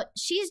to how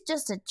she's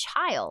just a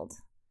child.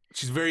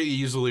 She's very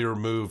easily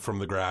removed from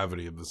the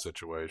gravity of the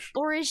situation.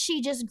 Or is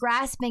she just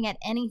grasping at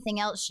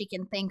anything else she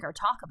can think or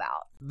talk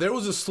about? There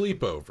was a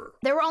sleepover.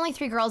 There were only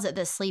 3 girls at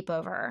this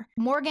sleepover.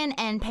 Morgan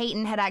and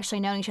Peyton had actually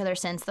known each other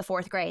since the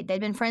 4th grade.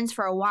 They'd been friends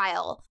for a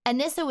while.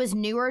 Anissa was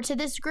newer to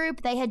this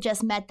group. They had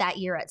just met that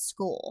year at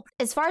school.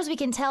 As far as we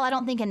can tell, I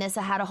don't think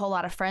Anissa had a whole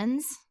lot of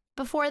friends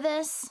before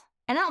this.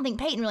 And I don't think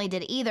Peyton really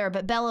did either,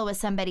 but Bella was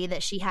somebody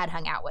that she had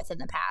hung out with in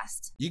the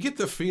past. You get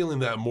the feeling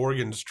that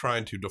Morgan's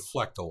trying to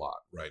deflect a lot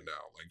right now.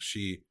 Like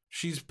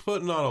she's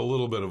putting on a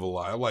little bit of a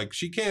lie. Like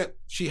she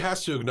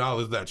has to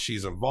acknowledge that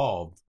she's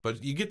involved,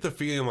 but you get the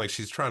feeling like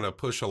she's trying to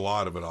push a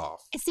lot of it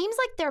off. It seems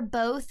like they're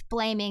both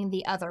blaming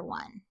the other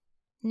one.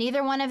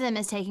 Neither one of them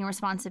is taking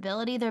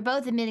responsibility. They're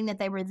both admitting that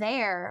they were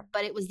there,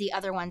 but it was the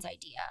other one's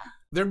idea.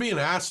 They're being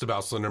asked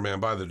about Slender Man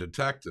by the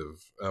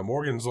detective.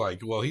 Morgan's like,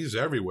 well, he's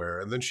everywhere.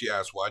 And then she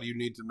asks, why do you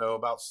need to know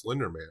about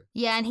Slender Man?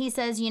 Yeah, and he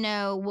says,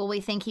 well, we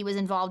think he was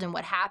involved in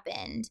what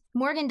happened.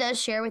 Morgan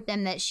does share with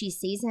them that she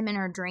sees him in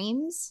her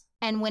dreams.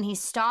 And when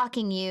he's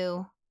stalking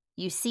you,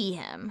 you see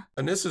him.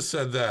 Anissa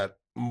said that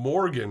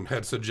Morgan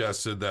had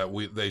suggested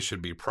that they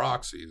should be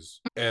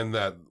proxies and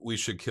that we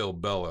should kill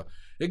Bella.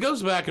 It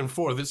goes back and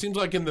forth. It seems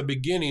like in the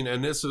beginning,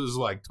 Anissa's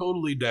like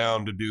totally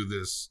down to do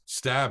this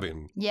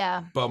stabbing.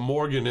 Yeah. But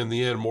Morgan, in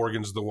the end,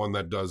 Morgan's the one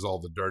that does all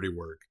the dirty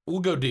work. We'll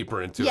go deeper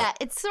into it. Yeah,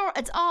 it's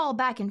all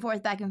back and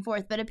forth.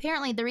 But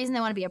apparently the reason they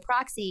want to be a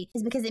proxy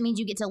is because it means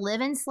you get to live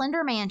in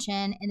Slender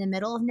Mansion in the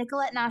middle of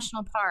Nicollet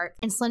National Park.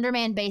 And Slender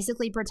Man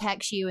basically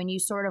protects you and you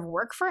sort of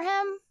work for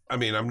him. I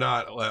mean, I'm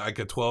not like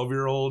a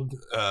 12-year-old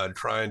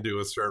trying to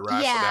assert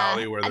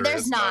rationality where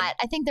there's not. None.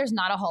 I think there's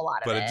not a whole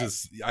lot of it.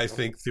 But I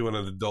think through an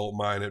adult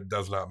mind, it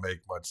does not make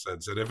much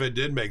sense. And if it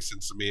did make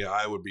sense to me,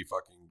 I would be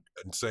fucking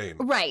insane.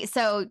 Right.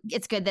 So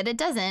it's good that it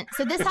doesn't.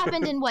 So this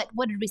happened in what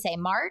did we say,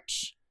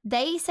 March?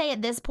 They say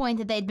at this point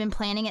that they'd been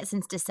planning it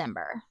since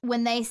December.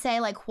 When they say,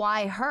 like,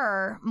 why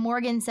her,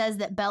 Morgan says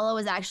that Bella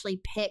was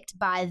actually picked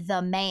by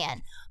the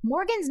man.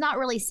 Morgan's not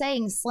really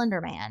saying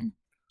Slender Man.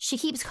 She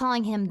keeps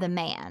calling him the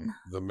man.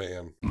 The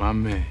man. My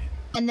man.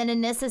 And then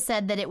Anissa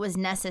said that it was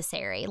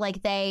necessary.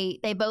 Like they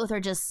both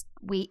are just,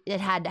 it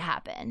had to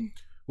happen.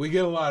 We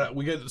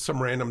get some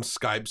random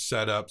Skype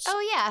setups.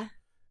 Oh, yeah.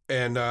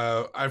 And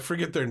I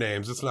forget their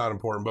names. It's not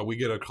important, but we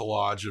get a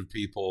collage of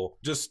people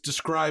just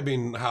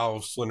describing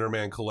how Slender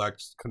Man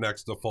connects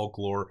to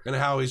folklore and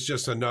how he's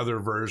just another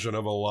version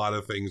of a lot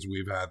of things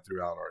we've had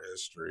throughout our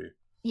history.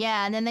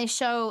 Yeah, and then they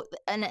show,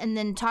 and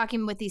then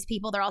talking with these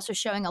people, they're also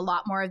showing a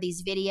lot more of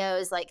these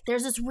videos. Like,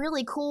 there's this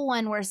really cool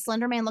one where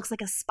Slender Man looks like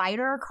a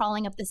spider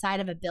crawling up the side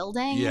of a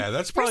building. Yeah,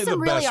 that's probably the best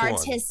one. There's some really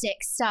artistic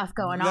stuff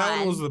going on. That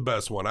one was the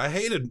best one. I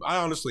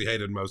honestly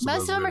hated most of those.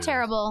 Most of them are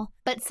terrible,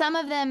 but some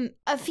of them,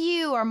 a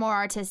few are more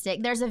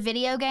artistic. There's a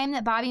video game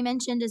that Bobby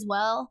mentioned as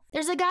well.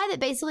 There's a guy that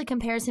basically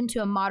compares him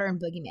to a modern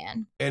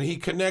boogeyman. And he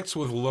connects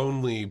with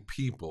lonely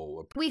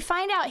people. We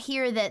find out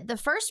here that the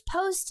first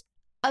post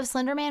of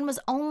Slender Man was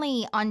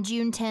only on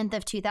June 10th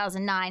of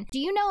 2009. Do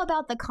you know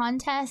about the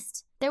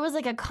contest? There was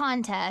like a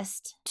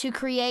contest to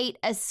create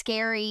a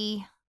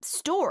scary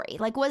story.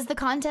 Like, was the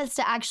contest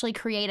to actually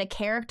create a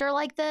character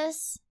like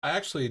this? I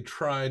actually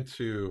tried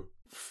to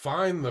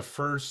find the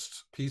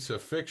first piece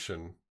of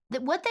fiction.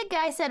 What the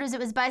guy said was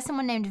it was by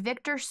someone named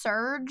Victor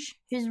Surge,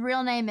 whose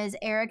real name is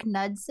Eric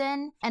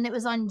Knudsen, and it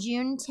was on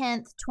June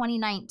 10th,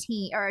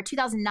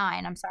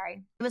 2009, I'm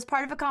sorry. It was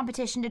part of a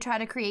competition to try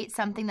to create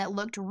something that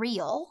looked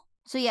real.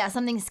 So yeah,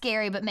 something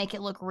scary, but make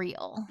it look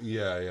real.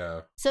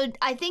 Yeah. So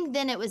I think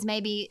then it was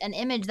maybe an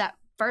image, that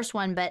first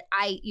one, but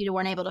you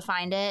weren't able to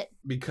find it.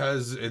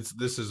 Because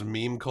this is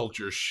meme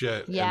culture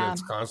shit, yeah. And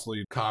it's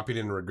constantly copied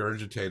and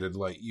regurgitated.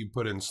 Like, you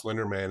put in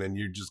Slender Man and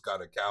you just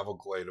got a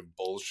cavalcade of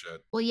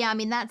bullshit. Well, yeah, I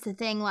mean, that's the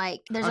thing.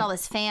 Like, there's all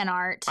this fan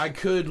art. I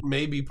could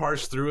maybe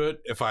parse through it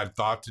if I'd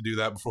thought to do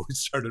that before we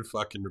started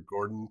fucking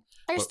recording.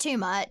 There's too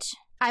much.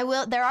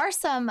 There are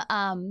some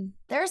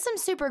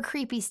super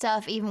creepy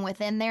stuff even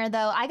within there,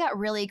 though. I got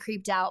really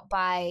creeped out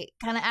by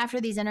kind of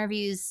after these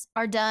interviews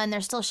are done,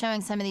 they're still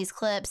showing some of these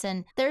clips.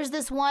 And there's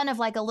this one of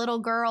like a little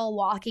girl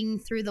walking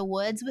through the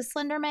woods with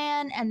Slender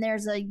Man, and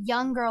there's a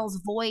young girl's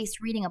voice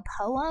reading a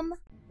poem.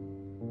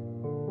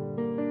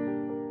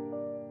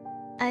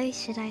 Oh,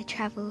 should I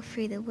travel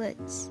through the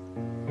woods?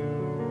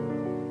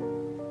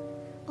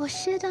 Or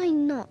should I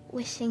not,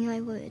 wishing I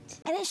would?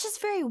 And it's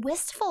just very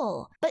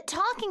wistful. But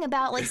talking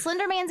about, like,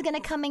 Slender Man's gonna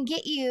come and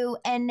get you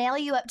and nail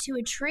you up to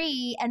a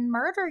tree and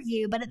murder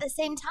you. But at the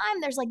same time,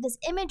 there's, like, this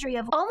imagery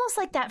of almost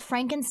like that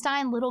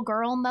Frankenstein little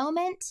girl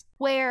moment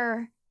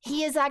where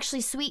he is actually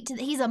sweet to...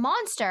 He's a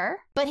monster,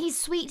 but he's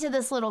sweet to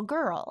this little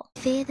girl.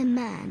 Fear the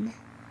man,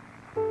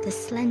 the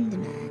Slender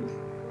Man.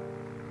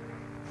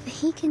 For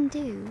he can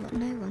do what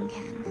no one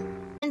can.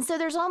 And so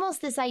there's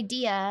almost this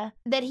idea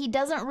that he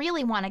doesn't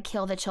really want to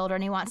kill the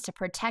children. He wants to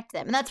protect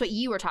them. And that's what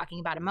you were talking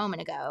about a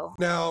moment ago.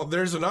 Now,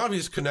 there's an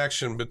obvious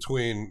connection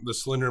between the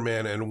Slender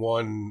Man and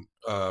one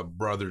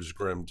Brothers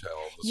Grimm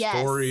tale. The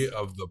story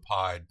of the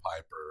Pied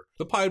Piper.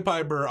 The Pied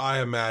Piper,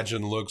 I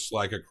imagine, looks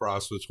like a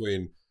cross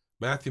between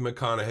Matthew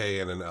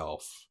McConaughey and an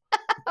elf.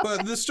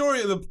 But the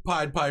story of the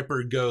Pied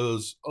Piper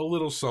goes a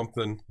little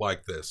something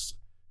like this.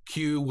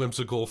 Cue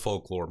whimsical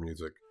folklore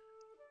music.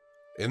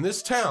 In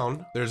this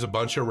town, there's a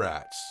bunch of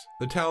rats.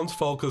 The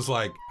townsfolk is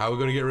like, how are we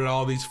going to get rid of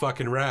all these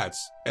fucking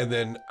rats? And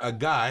then a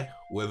guy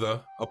with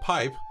a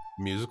pipe,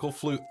 musical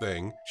flute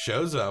thing,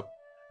 shows up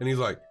and he's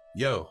like,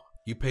 yo,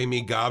 you pay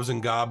me gobs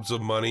and gobs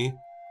of money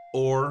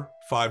or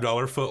 $5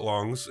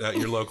 footlongs at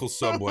your local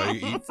Subway,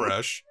 eat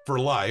fresh, for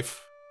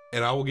life,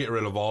 and I will get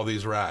rid of all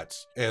these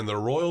rats. And the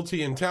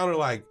royalty in town are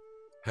like,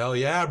 hell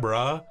yeah,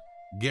 bruh,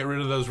 get rid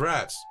of those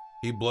rats.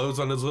 He blows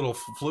on his little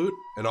flute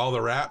and all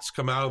the rats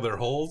come out of their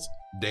holes,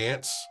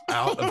 dance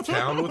out of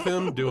town with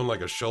him, doing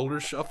like a shoulder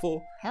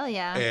shuffle. Hell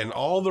yeah. And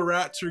all the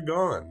rats are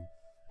gone.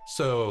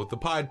 So the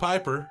Pied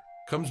Piper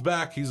comes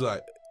back. He's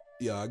like,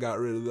 yeah, I got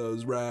rid of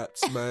those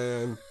rats,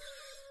 man.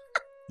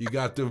 You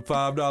got them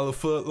 $5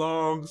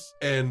 footlongs.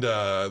 And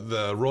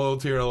the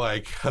royalty are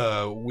like,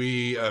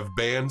 we have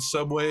banned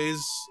Subways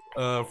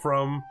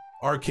from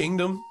our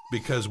kingdom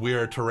because we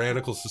are a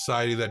tyrannical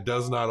society that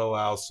does not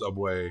allow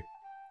Subway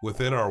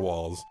within our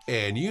walls.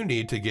 And you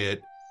need to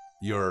get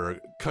your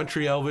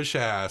country elvish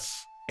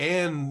ass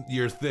and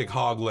your thick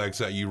hog legs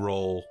that you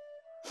roll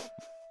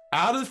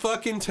out of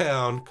fucking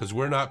town because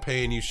we're not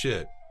paying you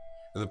shit.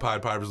 And the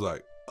Pied Piper's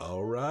like,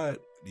 all right,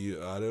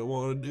 I didn't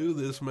want to do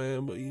this,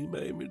 man, but you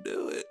made me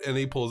do it. And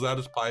he pulls out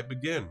his pipe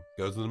again,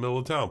 goes in the middle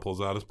of town, pulls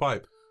out his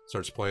pipe,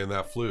 starts playing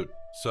that flute.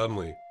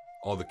 Suddenly,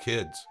 all the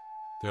kids,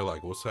 they're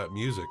like, what's that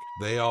music?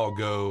 They all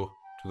go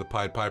to the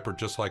Pied Piper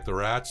just like the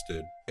rats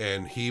did.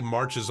 And he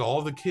marches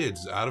all the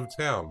kids out of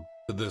town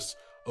to this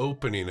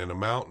opening in a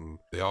mountain.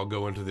 They all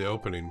go into the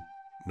opening.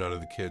 None of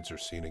the kids are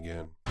seen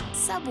again.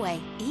 Subway,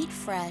 eat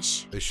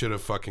fresh. They should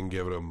have fucking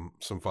given them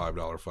some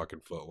 $5 fucking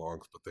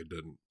footlongs, but they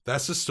didn't.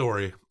 That's the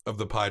story of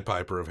the Pied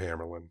Piper of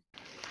Hammerlin.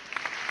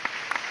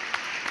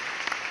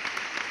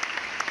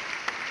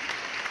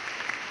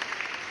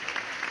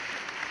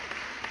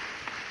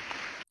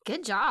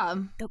 Good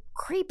job. The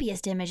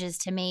creepiest images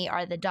to me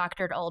are the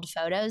doctored old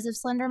photos of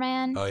Slender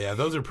Man. Oh yeah,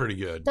 those are pretty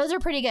good. Those are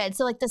pretty good.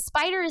 So like the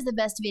spider is the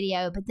best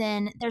video, but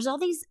then there's all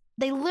these,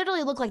 they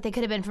literally look like they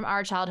could have been from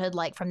our childhood,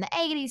 like from the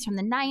 80s, from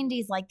the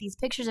 90s, like these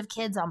pictures of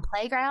kids on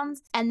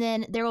playgrounds. And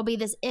then there will be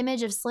this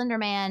image of Slender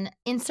Man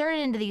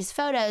inserted into these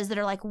photos that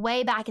are like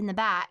way back in the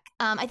back.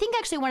 I think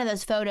actually one of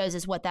those photos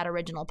is what that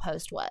original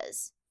post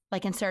was.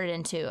 Like inserted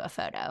into a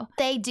photo.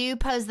 They do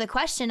pose the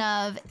question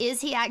of,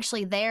 is he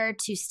actually there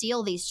to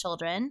steal these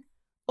children,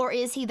 or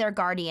is he their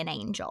guardian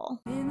angel?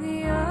 In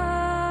the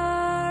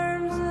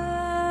arms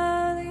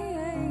of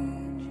the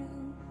angel,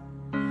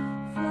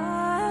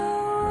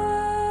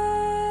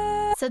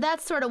 fly. So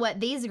that's sort of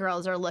what these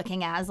girls are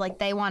looking as, like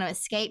they want to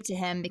escape to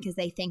him because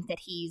they think that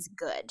he's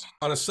good.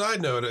 On a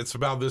side note, it's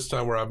about this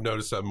time where I've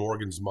noticed that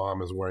Morgan's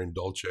mom is wearing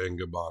Dolce &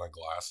 Gabbana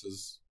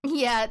glasses.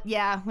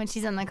 Yeah, when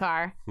she's in the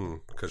car.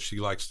 Because she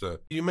likes to...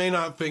 You may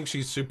not think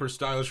she's super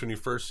stylish when you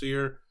first see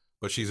her,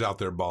 But she's out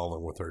there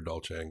balling with her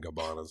Dolce &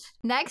 Gabbanas.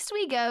 Next,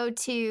 we go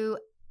to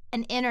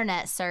an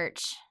internet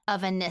search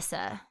of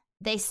Anissa.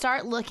 They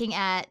start looking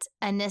at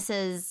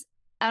Anissa's,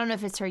 I don't know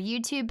if it's her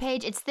YouTube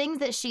page. It's things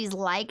that she's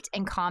liked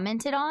and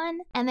commented on.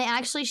 And they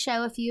actually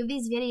show a few of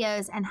these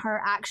videos and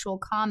her actual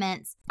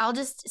comments. I'll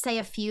just say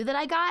a few that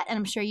I got, and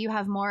I'm sure you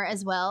have more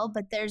as well.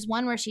 But there's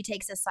one where she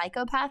takes a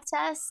psychopath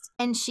test.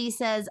 And she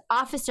says,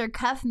 "Officer,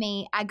 cuff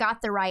me. I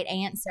got the right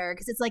answer."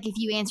 Because it's like, if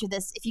you answer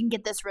this, if you can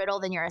get this riddle,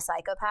 then you're a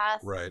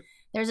psychopath. Right.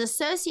 There's a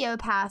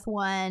sociopath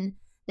one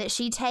that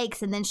she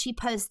takes, and then she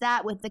posts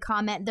that with the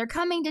comment, "They're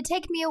coming to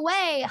take me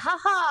away. Ha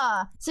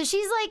ha." So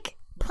she's like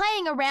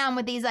playing around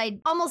with these,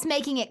 almost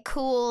making it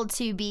cool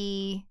to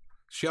be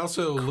she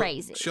also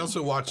crazy. She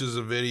also watches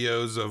the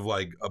videos of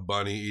like a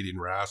bunny eating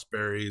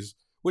raspberries,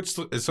 which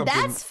is something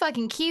that's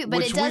fucking cute,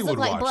 but it does look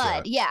like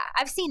blood. That. Yeah,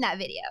 I've seen that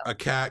video. A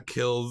cat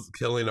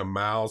killing a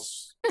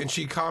mouse, and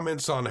she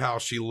comments on how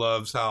she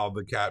loves how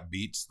the cat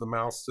beats the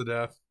mouse to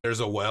death.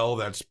 There's a well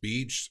that's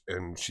beached,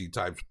 and she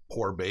types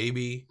 "poor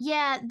baby."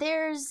 Yeah,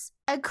 there's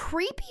a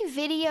creepy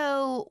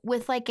video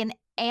with like an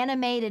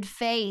animated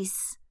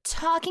face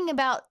talking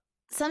about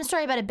some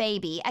story about a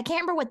baby. I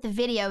can't remember what the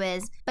video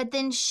is, but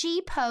then she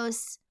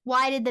posts,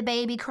 "Why did the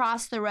baby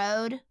cross the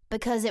road?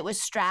 Because it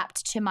was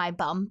strapped to my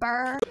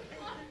bumper."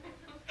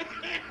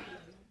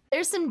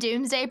 There's some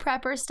doomsday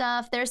prepper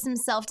stuff. There's some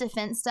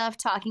self-defense stuff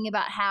talking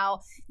about how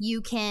you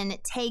can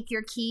take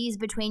your keys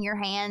between your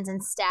hands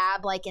and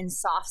stab like in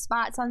soft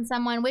spots on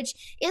someone, which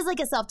is like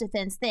a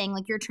self-defense thing.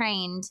 Like, you're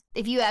trained.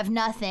 If you have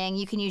nothing,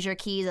 you can use your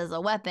keys as a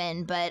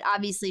weapon. But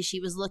obviously she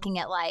was looking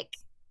at like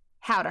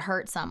how to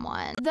hurt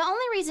someone. The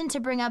only reason to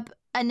bring up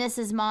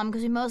Anissa's mom,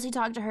 because we mostly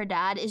talked to her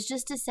dad, is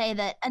just to say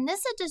that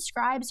Anissa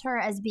describes her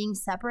as being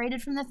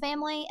separated from the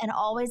family and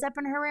always up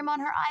in her room on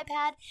her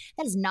iPad.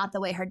 That is not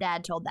the way her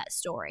dad told that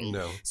story.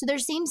 No. So there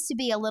seems to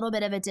be a little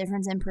bit of a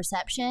difference in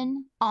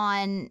perception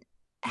on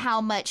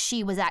how much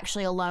she was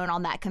actually alone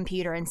on that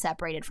computer and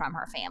separated from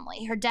her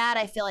family. Her dad,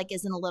 I feel like,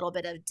 is in a little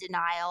bit of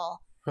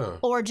denial.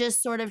 Or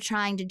just sort of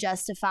trying to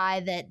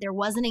justify that there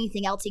wasn't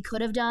anything else he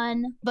could have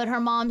done. But her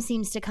mom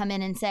seems to come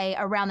in and say,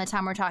 around the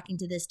time we're talking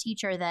to this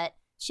teacher, that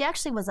she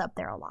actually was up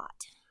there a lot.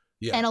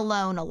 Yeah. And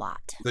alone a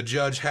lot. The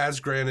judge has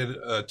granted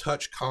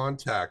touch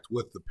contact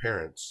with the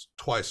parents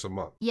twice a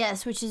month.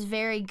 Yes, which is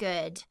very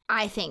good,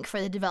 I think,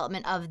 for the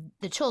development of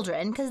the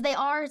children, because they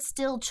are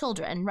still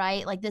children,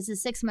 right? Like, this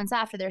is 6 months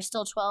after. They're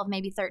still 12,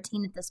 maybe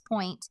 13 at this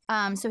point.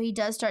 So he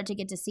does start to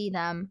get to see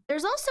them.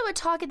 There's also a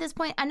talk at this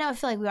point. I know I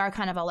feel like we are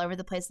kind of all over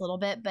the place a little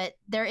bit, but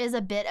there is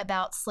a bit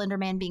about Slender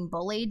Man being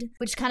bullied,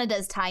 which kind of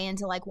does tie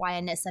into like why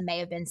Anissa may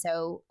have been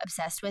so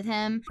obsessed with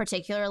him,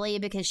 particularly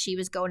because she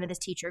was going to this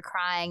teacher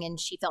crying and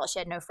she felt she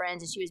had no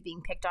friends and she was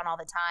being picked on all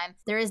the time.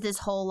 There is this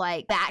whole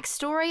like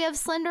backstory of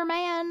Slender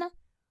Man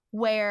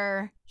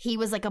where he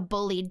was like a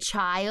bullied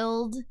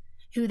child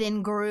who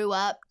then grew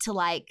up to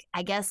like,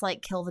 I guess,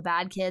 like kill the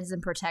bad kids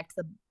and protect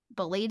the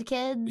bullied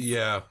kids.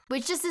 Yeah.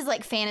 Which just is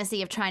like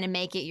fantasy of trying to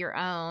make it your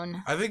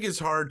own. I think it's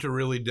hard to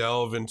really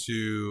delve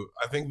into.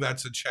 I think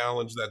that's a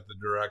challenge that the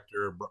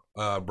director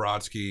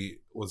Brodsky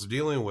was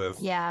dealing with.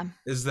 Yeah.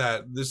 Is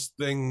that this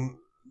thing,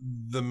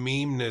 the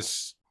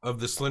memeness of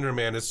the Slender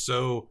Man is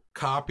so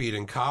copied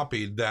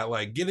that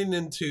like getting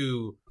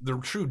into the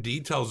true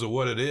details of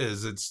what it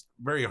is, it's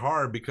very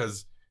hard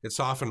because it's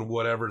often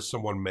whatever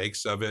someone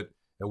makes of it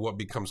and what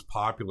becomes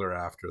popular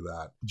after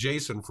that.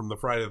 Jason from the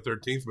Friday the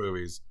 13th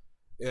movies,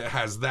 it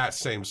has that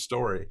same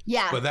story.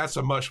 Yeah. But that's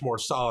a much more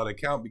solid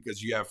account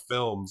because you have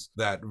films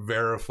that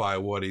verify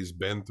what he's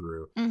been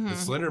through. Mm-hmm. The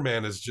Slender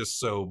Man is just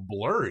so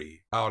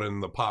blurry out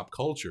in the pop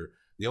culture.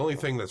 The only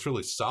thing that's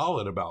really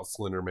solid about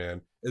Slender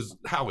Man is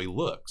how he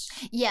looks.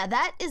 Yeah,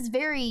 that is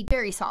very,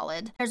 very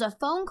solid. There's a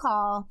phone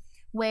call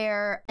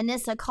where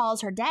Anissa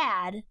calls her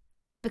dad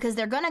because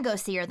they're going to go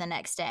see her the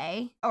next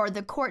day, or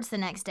the courts the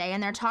next day,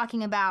 and they're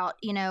talking about,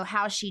 you know,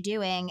 how's she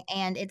doing,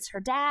 and it's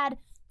her dad,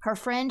 her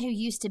friend who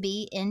used to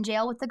be in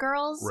jail with the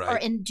girls, right, or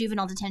in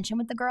juvenile detention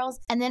with the girls,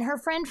 and then her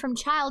friend from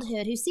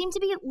childhood who seemed to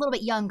be a little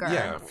bit younger.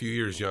 Yeah, a few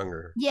years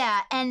younger.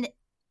 Yeah, and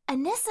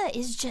Anissa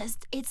is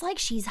just, it's like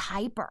she's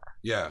hyper.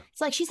 Yeah.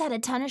 It's like she's had a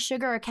ton of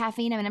sugar or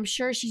caffeine. I mean, I'm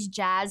sure she's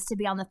jazzed to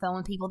be on the phone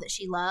with people that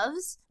she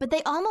loves, but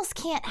they almost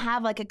can't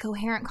have like a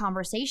coherent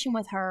conversation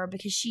with her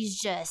because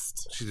she's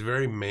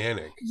very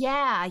manic.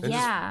 Yeah, and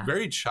yeah. Just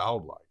very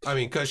childlike. I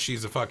mean, because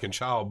she's a fucking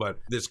child, but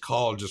this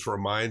call just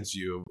reminds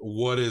you of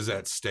what is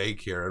at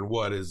stake here and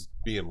what is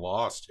being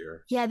lost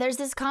here. Yeah, there's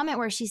this comment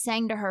where she's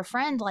saying to her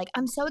friend, like,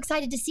 "I'm so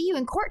excited to see you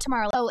in court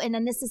tomorrow." Oh, and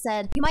Anissa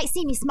said, "You might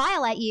see me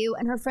smile at you."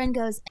 And her friend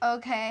goes,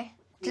 "Okay,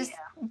 just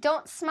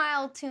don't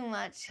smile too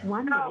much."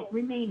 1 minute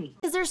remaining.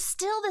 Because there's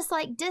still this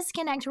like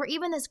disconnect where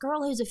even this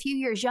girl who's a few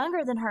years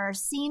younger than her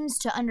seems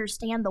to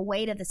understand the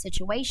weight of the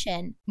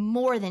situation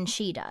more than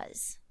she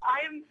does.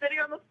 I am sitting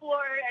on the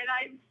floor and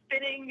I'm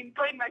spinning and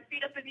putting my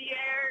feet up in the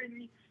air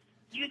and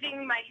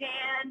using my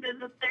hand as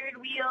a third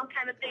wheel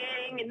kind of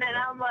thing. And then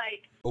I'm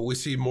like, Well, we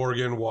see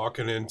Morgan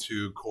walking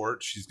into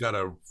court. She's got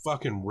a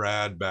fucking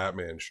rad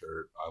Batman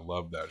shirt. I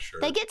love that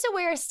shirt. They get to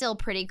wear still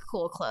pretty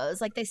cool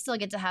clothes. Like, they still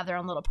get to have their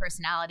own little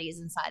personalities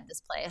inside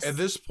this place. At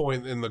this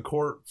point in the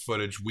court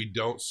footage, we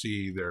don't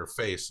see their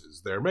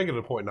faces. They're making it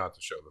a point not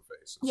to show the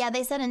faces. Yeah,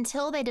 they said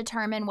until they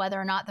determine whether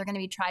or not they're going to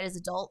be tried as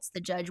adults,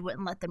 the judge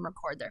wouldn't let them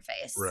record their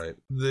face. Right.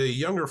 The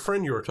younger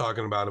friend you were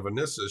talking about of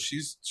Anissa,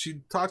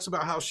 she talks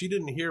about how she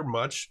didn't hear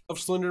much of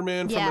Slender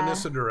Man from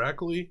Anissa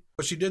directly,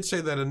 but she did say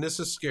that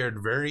Anissa scared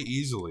very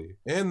easily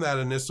and that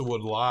Anissa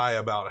would lie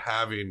about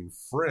having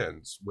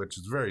friends, which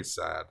is very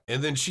sad.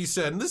 And then she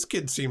said, and this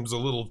kid seems a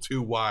little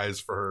too wise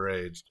for her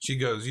age. She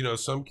goes, you know,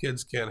 some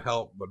kids can't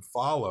help but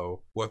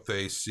follow what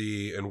they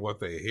see and what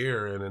they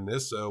hear, and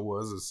Anissa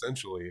was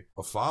essentially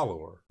a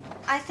follower.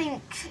 I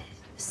think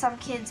some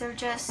kids are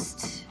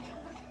just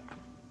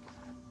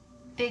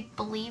big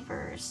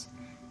believers.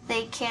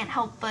 They can't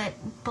help but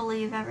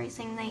believe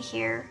everything they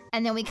hear.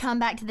 And then we come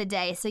back to the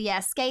day. So yeah,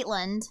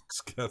 Skateland.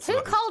 That's Who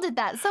right. called it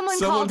that? Someone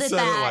Someone called it said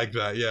that. it like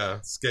that, yeah.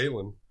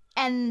 Skateland.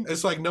 And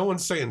it's like no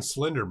one's saying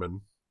Slenderman.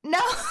 no,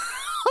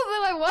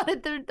 although I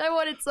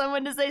wanted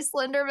someone to say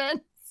Slenderman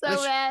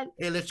so bad.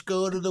 Hey, let's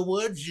go to the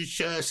woods. It's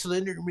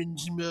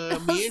Slenderman's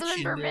mansion.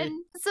 Slenderman.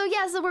 So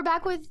we're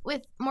back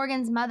with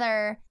Morgan's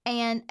mother,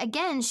 and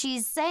again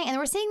she's saying, and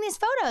we're seeing these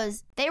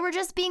photos. They were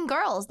just being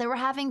girls. They were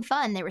having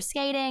fun. They were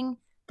skating.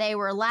 They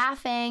were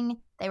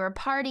laughing. They were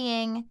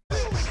partying.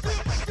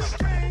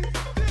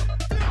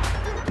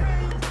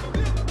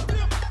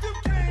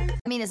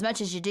 I mean, as much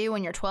as you do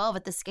when you're 12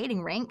 at the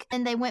skating rink.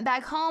 And they went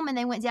back home and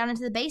they went down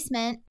into the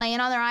basement,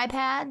 playing on their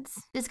iPads.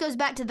 This goes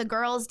back to the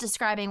girls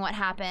describing what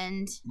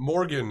happened.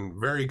 Morgan,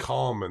 very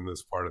calm in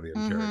this part of the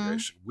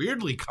interrogation.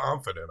 Weirdly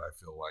confident, I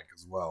feel like,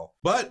 as well.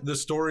 But the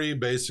story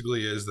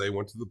basically is they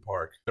went to the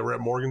park. They were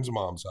at Morgan's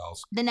mom's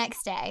house. The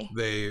next day.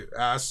 They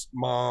asked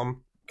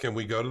Mom, can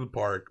we go to the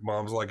park?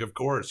 Mom's like, of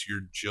course,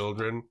 you're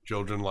children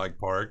like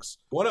parks.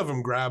 One of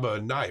them grabbed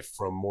a knife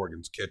from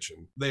Morgan's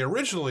kitchen. They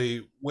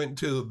originally went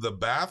to the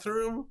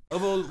bathroom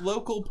of a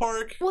local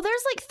park. Well,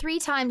 there's like 3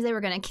 times they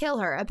were going to kill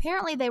her.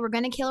 Apparently they were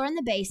going to kill her in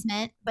the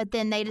basement, but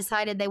then they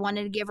decided they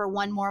wanted to give her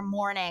one more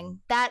morning.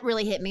 That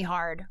really hit me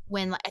hard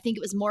when I think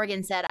it was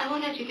Morgan said, I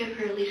wanted to give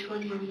her at least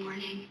one more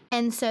morning.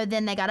 And so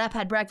then they got up,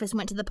 had breakfast,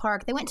 went to the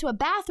park. They went to a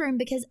bathroom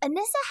because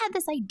Anissa had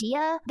this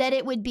idea that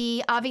it would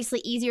be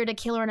obviously easier to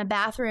kill her in a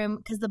bathroom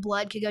because the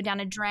blood could go down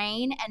a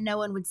drain and no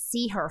one would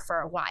see her for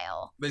a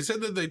while. They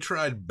said that they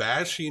tried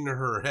bashing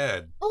her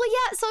head. Well,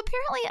 yeah, so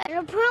apparently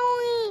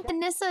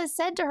Anissa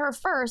said to her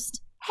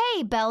first,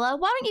 hey, Bella,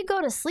 why don't you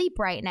go to sleep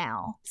right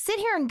now? Sit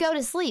here and go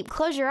to sleep.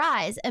 Close your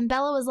eyes. And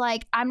Bella was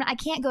like, I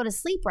can't go to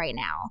sleep right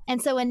now.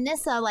 And so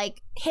Anissa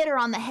hit her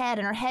on the head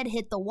and her head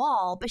hit the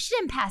wall, but she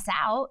didn't pass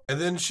out.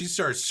 And then she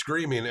starts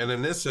screaming, and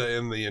Anissa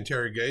in the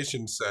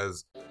interrogation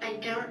says, I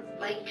don't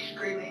like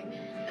screaming.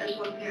 That's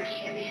one thing I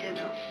can't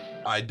handle.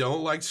 I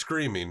don't like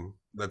screaming.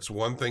 That's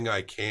one thing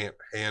I can't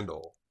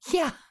handle.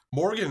 Yeah.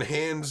 Morgan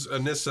hands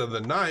Anissa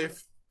the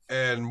knife,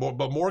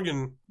 but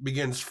Morgan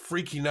begins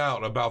freaking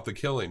out about the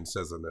killing,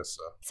 says Anissa.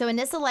 So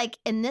Anissa,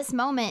 in this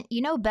moment,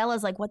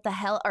 Bella's like, what the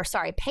hell? Or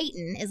sorry,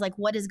 Peyton is like,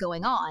 what is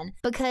going on?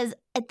 Because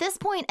at this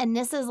point,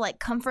 Anissa's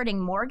comforting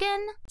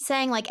Morgan,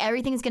 saying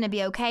everything's going to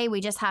be okay.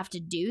 We just have to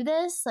do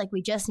this.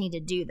 We just need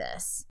to do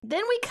this.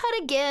 Then we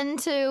cut again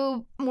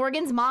to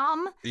Morgan's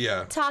mom.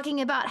 Yeah.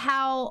 Talking about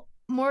how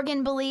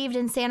Morgan believed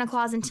in Santa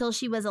Claus until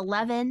she was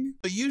 11.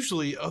 But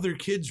usually other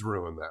kids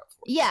ruin that for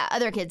you. Yeah,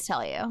 other kids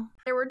tell you.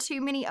 There were too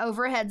many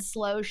overhead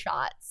slow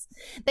shots.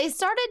 They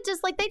started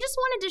they just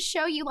wanted to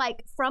show you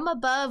from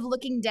above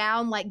looking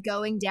down,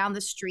 going down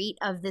the street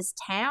of this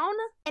town.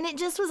 And it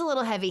just was a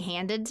little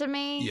heavy-handed to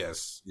me.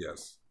 Yes.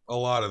 A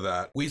lot of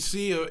that. We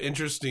see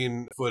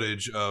interesting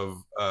footage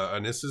of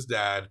Anissa's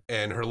dad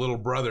and her little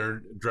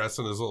brother dressed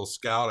in his little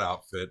scout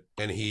outfit,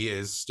 and he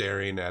is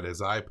staring at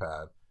his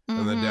iPad.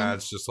 And the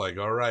dad's just like,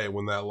 all right,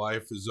 when that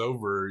life is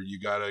over, you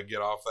got to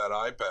get off that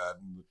iPad.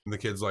 And the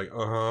kid's like,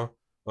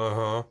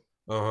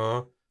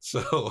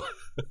 So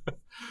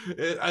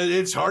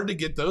it's hard to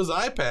get those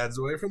iPads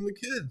away from the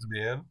kids,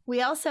 man.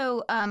 We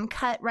also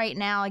cut right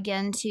now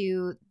again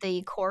to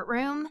the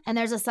courtroom, and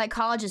there's a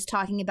psychologist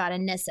talking about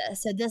Anissa.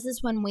 So this is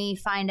when we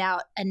find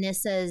out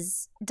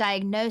Anissa's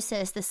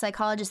diagnosis. The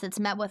psychologist that's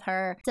met with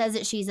her says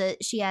that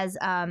she has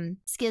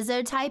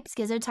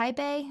schizotype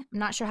A. I'm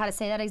not sure how to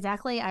say that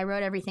exactly. I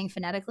wrote everything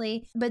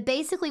phonetically. But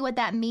basically what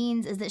that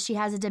means is that she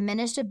has a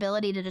diminished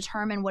ability to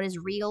determine what is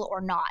real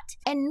or not.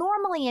 And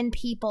normally in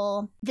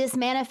people, this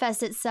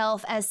manifests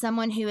itself as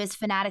someone who is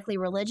fanatically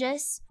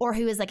religious or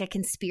who is a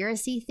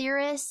conspiracy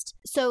theorist.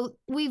 So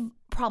we've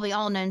probably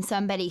all known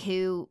somebody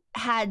who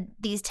had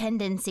these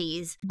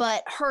tendencies,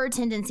 but her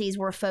tendencies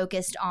were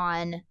focused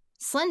on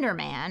Slender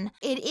Man.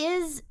 It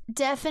is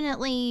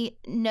definitely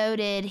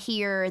noted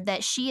here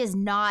that she is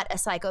not a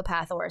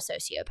psychopath or a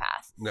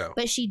sociopath. No.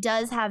 But she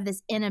does have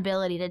this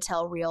inability to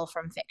tell real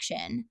from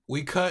fiction.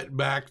 We cut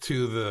back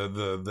to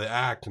the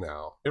act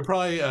now. It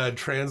probably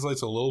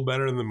translates a little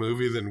better in the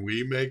movie than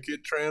we make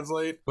it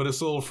translate, but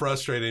it's a little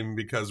frustrating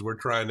because we're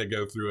trying to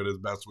go through it as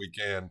best we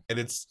can.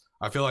 And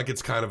I feel like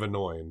it's kind of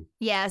annoying.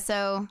 Yeah,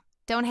 so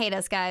don't hate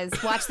us, guys.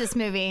 Watch this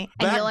movie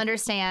and you'll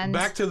understand.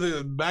 Back to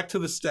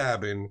the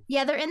stabbing.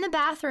 Yeah, they're in the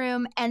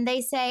bathroom and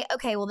they say,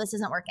 okay, well, this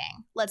isn't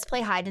working. Let's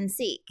play hide and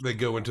seek. They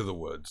go into the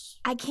woods.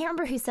 I can't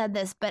remember who said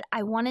this, but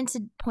I wanted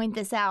to point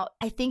this out.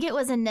 I think it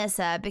was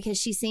Anissa because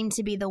she seemed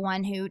to be the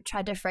one who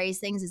tried to phrase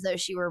things as though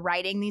she were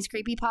writing these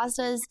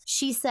creepypastas.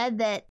 She said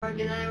that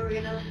Morgan and I were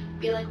gonna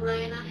be like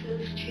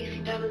lionesses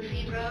chasing down a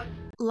zebra.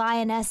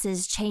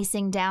 Lionesses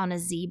chasing down a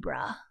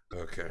zebra.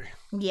 Okay.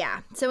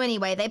 Yeah. So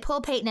anyway, they pull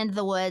Peyton into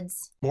the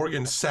woods.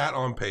 Morgan sat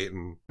on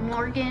Peyton.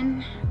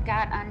 Morgan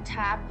got on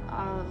top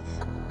of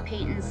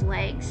Peyton's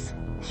legs.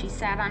 She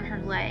sat on her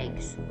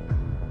legs.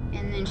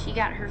 And then she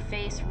got her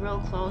face real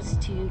close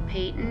to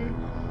Peyton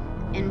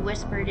and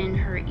whispered in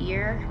her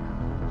ear,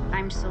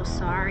 "I'm so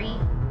sorry."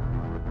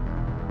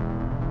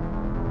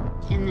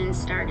 And then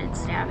started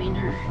stabbing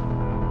her.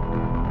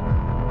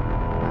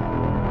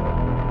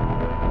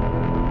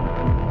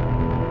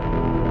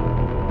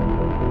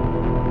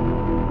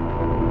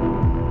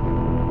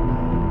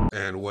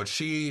 And what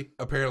she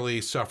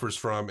apparently suffers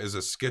from is a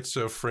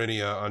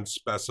schizophrenia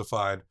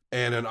unspecified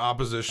and an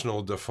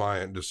oppositional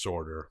defiant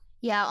disorder.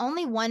 Yeah,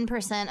 only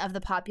 1% of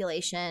the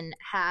population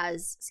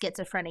has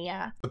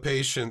schizophrenia. The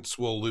patients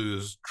will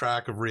lose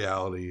track of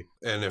reality,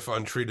 and if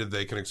untreated,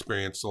 they can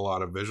experience a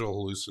lot of visual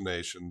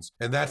hallucinations,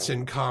 and that's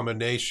in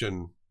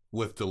combination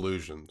with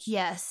delusions.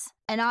 Yes.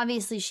 And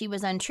obviously she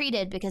was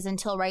untreated because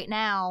until right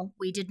now,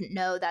 we didn't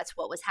know that's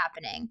what was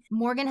happening.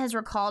 Morgan has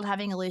recalled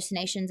having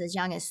hallucinations as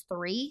young as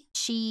 3.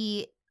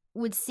 She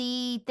would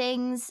see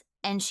things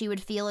and she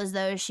would feel as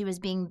though she was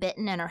being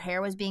bitten and her hair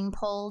was being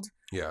pulled.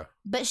 Yeah.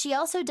 But she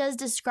also does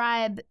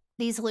describe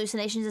these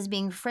hallucinations as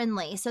being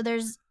friendly. So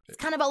it's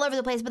kind of all over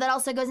the place, but that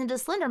also goes into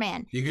Slender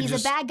Man. He's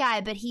a bad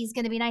guy, but he's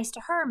going to be nice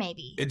to her,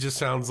 maybe. It just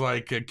sounds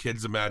like a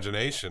kid's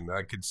imagination.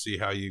 I could see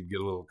how you'd get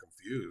a little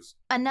confused.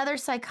 Another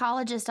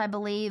psychologist, I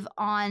believe,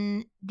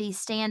 on the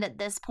stand at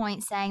this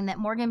point saying that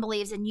Morgan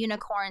believes in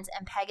unicorns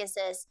and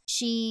Pegasus.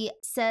 She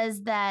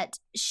says that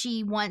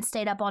she once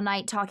stayed up all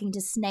night talking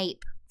to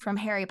Snape from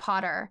Harry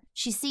Potter.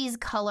 She sees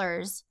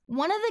colors.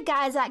 One of the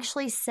guys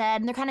actually said,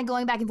 and they're kind of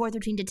going back and forth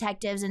between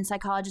detectives and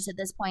psychologists at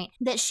this point,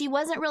 that she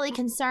wasn't really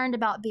concerned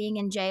about being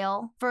in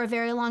jail for a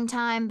very long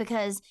time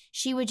because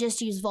she would just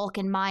use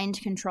Vulcan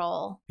mind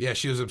control. Yeah,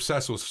 she was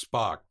obsessed with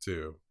Spock,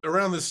 too.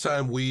 Around this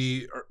time,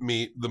 we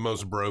meet the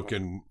most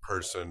broken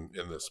person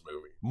in this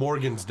movie.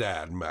 Morgan's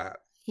dad, Matt.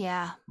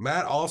 Yeah.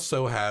 Matt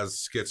also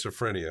has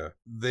schizophrenia.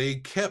 They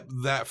kept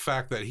that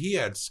fact that he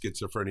had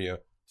schizophrenia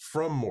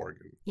from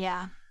Morgan.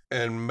 Yeah.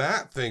 And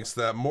Matt thinks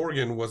that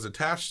Morgan was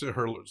attached to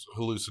her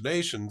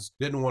hallucinations,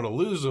 didn't want to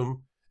lose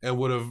them, and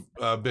would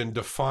have been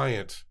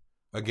defiant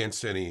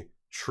against any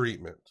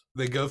treatment.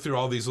 They go through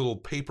all these little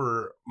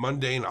paper,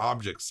 mundane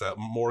objects that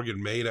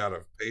Morgan made out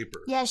of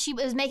paper. Yeah, she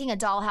was making a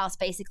dollhouse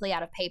basically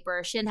out of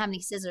paper. She didn't have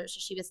any scissors, so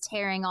she was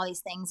tearing all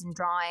these things and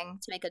drawing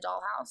to make a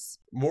dollhouse.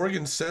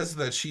 Morgan says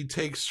that she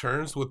takes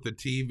turns with the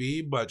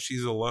TV, but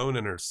she's alone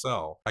in her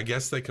cell. I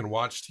guess they can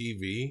watch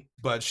TV,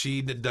 but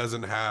she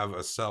doesn't have a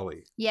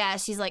cellie. Yeah,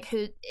 she's like,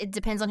 it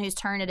depends on whose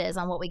turn it is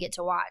on what we get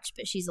to watch,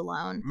 but she's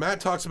alone. Matt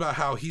talks about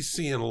how he's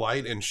seeing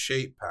light and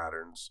shape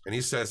patterns, and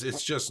he says,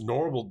 it's just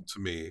normal to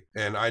me,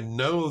 and I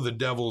know the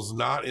devil's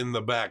not in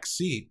the back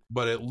seat,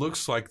 but it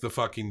looks like the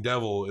fucking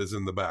devil is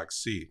in the back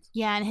seat.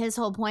 Yeah, and his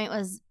whole point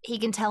was he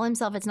can tell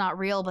himself it's not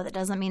real, but that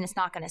doesn't mean it's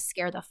not going to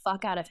scare the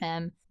fuck out of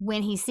him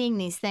when he's seeing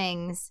these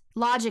things.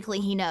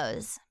 Logically, he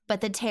knows, but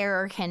the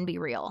terror can be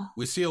real.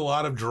 We see a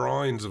lot of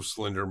drawings of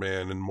Slender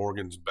Man in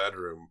Morgan's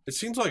bedroom. It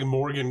seems like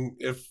Morgan,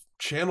 if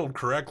channeled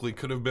correctly,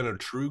 could have been a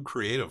true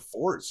creative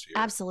force here.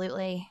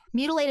 Absolutely.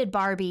 Mutilated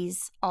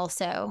Barbies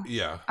also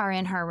are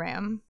in her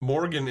room.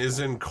 Morgan is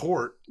in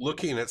court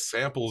looking at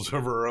samples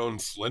of her own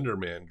Slender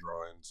Man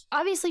drawings.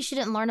 Obviously, she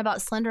didn't learn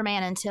about Slender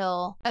Man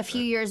until a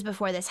few years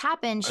before this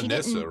happened.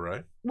 Anissa,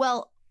 right?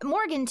 Well,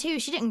 Morgan, too,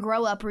 she didn't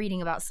grow up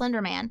reading about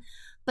Slender Man,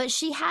 but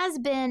she has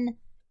been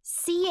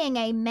seeing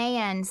a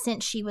man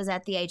since she was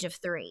at the age of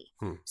 3.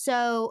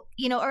 So,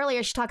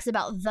 earlier she talks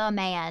about the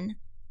man.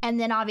 And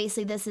then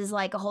obviously this is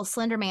like a whole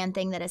Slender Man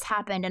thing that has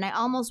happened. And I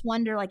almost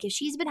wonder, like, if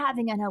she's been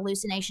having an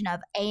hallucination of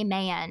a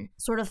man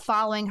sort of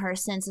following her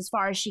since as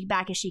far as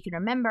back as she can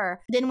remember,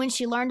 then when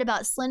she learned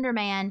about Slender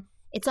Man,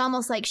 it's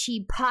almost like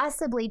she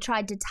possibly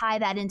tried to tie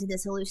that into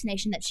this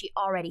hallucination that she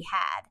already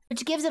had,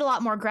 which gives it a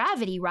lot more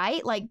gravity,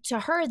 right? Like,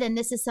 to her, then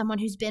this is someone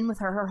who's been with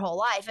her whole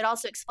life. It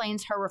also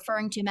explains her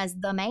referring to him as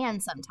the man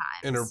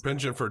sometimes. And her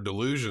penchant for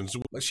delusions.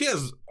 She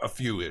has a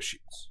few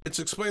issues. It's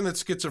explained that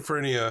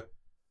schizophrenia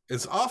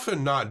is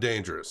often not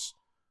dangerous,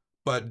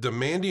 But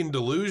demanding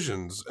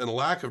delusions and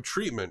lack of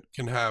treatment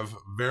can have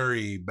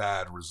very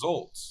bad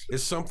results.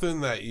 It's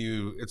something that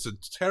it's a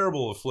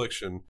terrible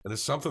affliction, and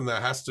it's something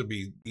that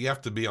you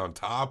have to be on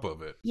top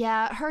of it.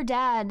 Yeah, her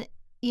dad,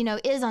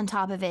 is on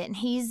top of it, and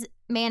he's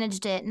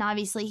managed it, and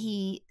obviously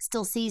he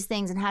still sees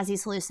things and has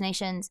these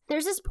hallucinations.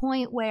 There's this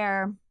point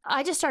where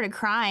I just started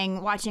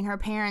crying watching her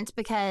parents,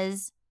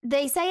 because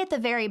they say at the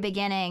very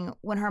beginning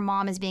when her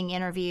mom is being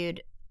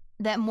interviewed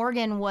that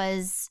Morgan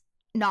was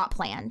not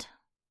planned.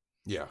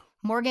 Yeah.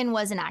 Morgan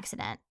was an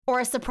accident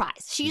or a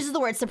surprise. She uses the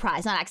word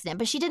surprise, not accident,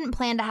 but she didn't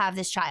plan to have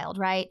this child,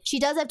 right? She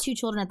does have 2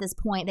 children at this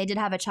point. They did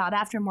have a child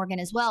after Morgan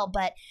as well,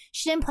 but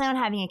she didn't plan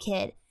on having a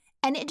kid.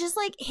 And it just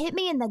hit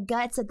me in the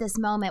guts at this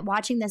moment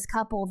watching this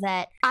couple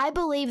that I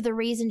believe the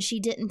reason she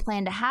didn't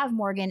plan to have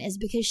Morgan is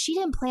because she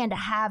didn't plan to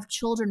have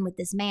children with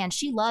this man.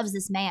 She loves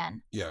this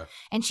man. Yeah.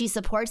 And she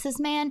supports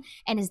this man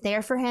and is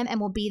there for him and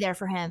will be there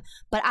for him.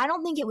 But I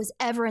don't think it was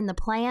ever in the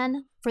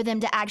plan for them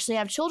to actually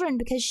have children,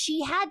 because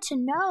she had to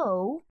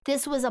know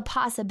this was a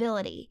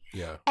possibility.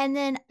 Yeah. And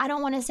then I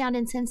don't want to sound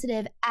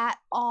insensitive at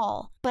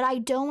all, but I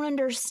don't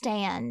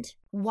understand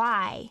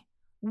why,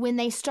 when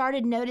they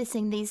started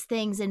noticing these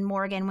things in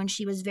Morgan when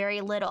she was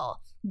very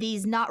little,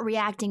 these not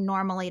reacting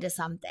normally to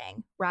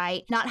something,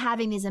 right? Not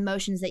having these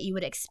emotions that you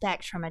would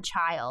expect from a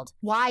child.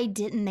 Why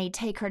didn't they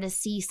take her to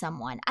see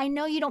someone? I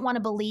know you don't want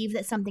to believe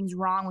that something's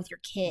wrong with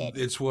your kid.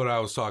 It's what I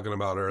was talking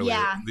about earlier.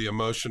 Yeah. The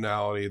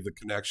emotionality, the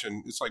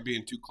connection. It's like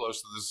being too close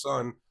to the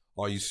sun.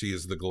 All you see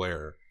is the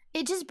glare.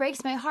 It just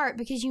breaks my heart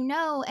because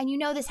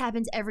this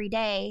happens every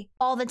day,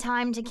 all the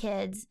time to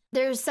kids.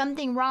 There's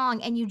something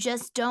wrong and you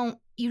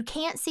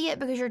can't see it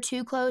because you're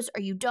too close,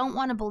 or you don't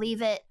want to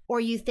believe it, or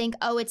you think,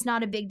 oh, it's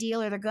not a big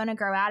deal, or they're going to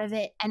grow out of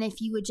it. And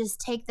if you would just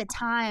take the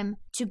time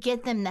to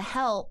get them the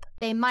help,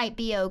 they might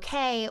be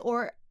okay,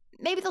 or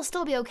maybe they'll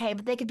still be okay,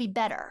 but they could be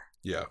better.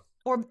 Yeah.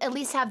 Or at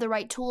least have the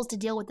right tools to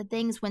deal with the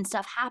things when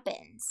stuff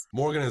happens.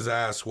 Morgan is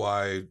asked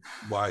why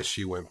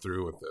she went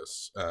through with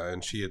this,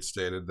 and she had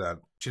stated that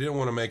she didn't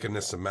want to make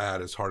Anissa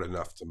mad. It's hard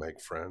enough to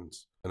make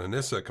friends. And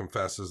Anissa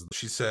confesses,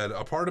 she said,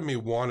 a part of me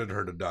wanted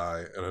her to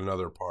die, and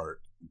another part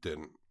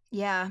didn't.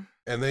 Yeah.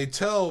 And they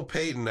tell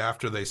Peyton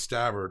after they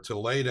stab her to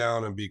lay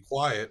down and be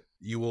quiet.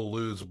 You will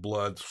lose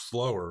blood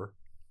slower.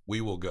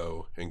 We will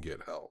go and get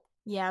help.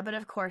 Yeah, but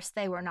of course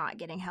they were not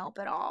getting help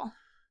at all.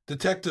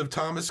 Detective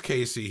Thomas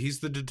Casey, he's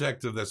the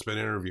detective that's been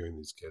interviewing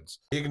these kids.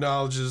 He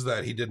acknowledges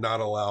that he did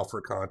not allow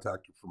for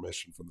contact or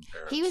permission from the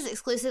parents. He was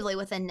exclusively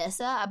with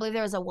Anissa. I believe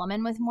there was a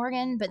woman with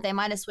Morgan, but they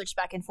might have switched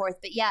back and forth.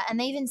 But yeah, and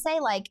they even say,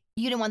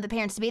 you didn't want the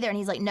parents to be there. And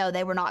he's like, no,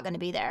 they were not going to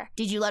be there.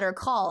 Did you let her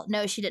call?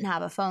 No, she didn't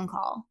have a phone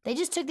call. They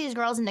just took these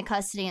girls into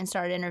custody and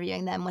started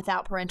interviewing them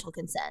without parental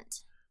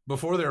consent.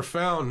 Before they're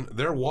found,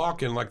 they're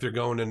walking like they're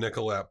going to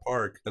Nicolette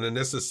Park. And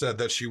Anissa said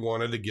that she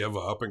wanted to give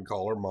up and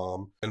call her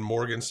mom. And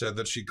Morgan said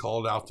that she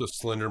called out to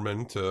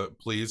Slenderman to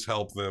please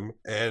help them.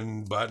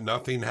 But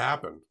nothing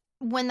happened.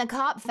 When the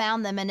cop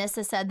found them,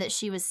 Anissa said that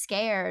she was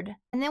scared.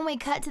 And then we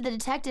cut to the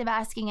detective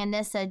asking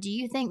Anissa, do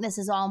you think this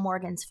is all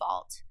Morgan's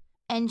fault?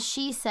 And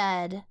she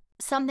said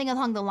something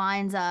along the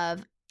lines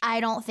of, I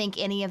don't think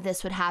any of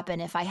this would happen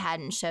if I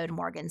hadn't showed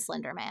Morgan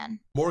Slenderman.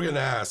 Morgan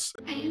asks,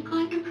 Are you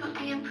going to put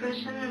me in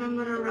prison and I'm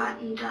going to rot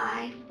and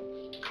die?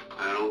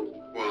 I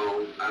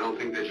don't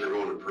think that you're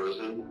going to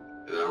prison,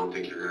 and I don't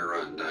think you're going to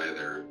rot and die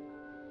there.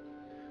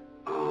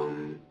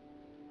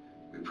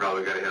 We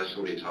probably got to have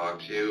somebody talk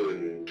to you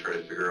and try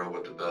to figure out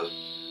what the best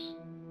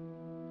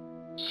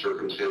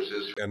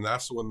circumstances. And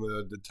that's when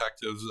the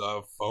detective's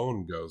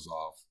phone goes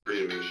off. For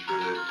you to make sure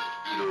that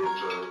you don't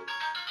have to...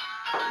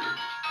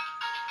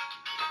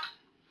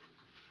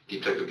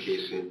 Detective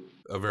Casey.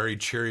 A very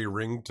cheery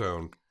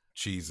ringtone.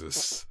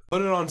 Jesus.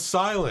 Put it on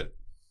silent.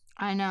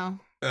 I know.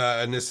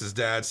 Anissa's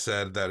dad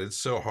said that it's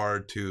so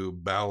hard to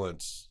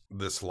balance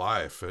this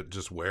life. It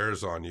just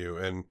wears on you.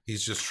 And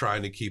he's just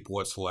trying to keep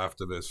what's left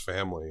of his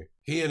family.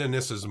 He and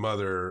Anissa's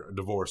mother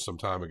divorced some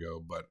time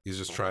ago, but he's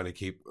just trying to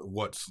keep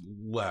what's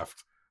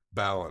left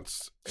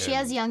balanced. She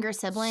has younger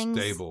siblings.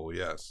 Stable,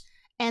 yes.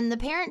 And the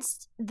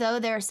parents,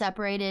 though they're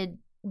separated,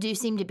 do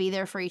seem to be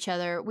there for each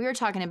other. We were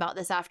talking about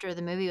this after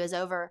the movie was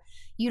over.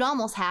 You'd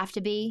almost have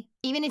to be.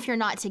 Even if you're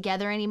not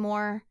together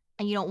anymore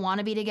and you don't want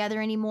to be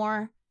together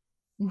anymore,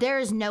 there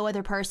is no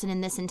other person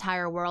in this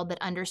entire world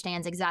that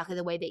understands exactly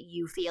the way that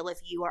you feel if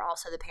you are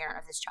also the parent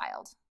of this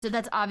child. So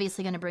that's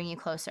obviously going to bring you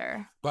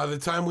closer. By the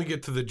time we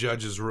get to the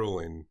judge's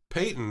ruling,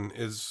 Peyton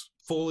is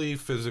fully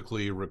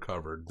physically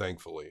recovered,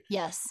 thankfully.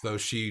 Yes. Though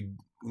she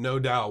no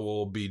doubt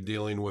will be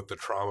dealing with the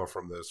trauma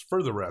from this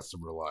for the rest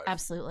of her life.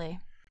 Absolutely.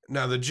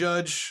 Now, the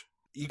judge,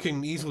 you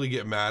can easily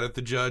get mad at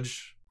the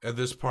judge at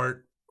this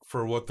part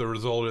for what the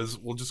result is.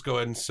 We'll just go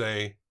ahead and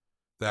say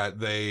that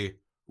they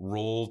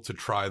ruled to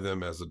try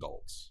them as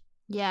adults.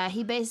 Yeah,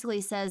 he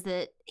basically says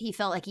that he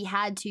felt like he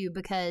had to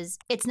because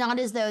it's not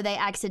as though they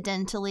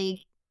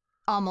accidentally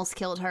almost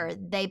killed her.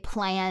 They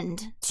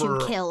planned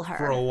to kill her.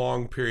 For a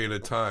long period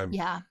of time.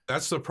 Yeah.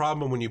 That's the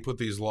problem when you put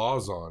these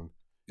laws on,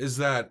 is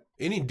that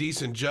any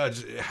decent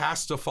judge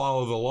has to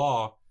follow the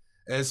law.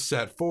 as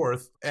set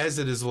forth, as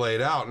it is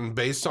laid out. And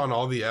based on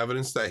all the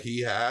evidence that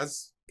he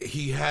has,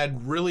 he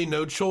had really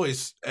no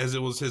choice, as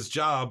it was his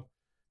job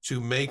to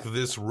make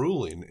this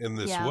ruling in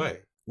this way.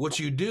 What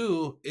you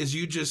do is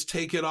you just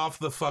take it off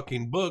the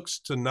fucking books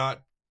to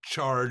not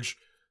charge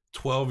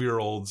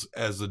 12-year-olds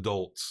as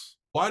adults.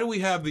 Why do we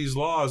have these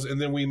laws and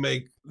then we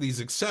make these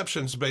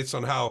exceptions based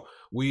on how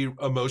we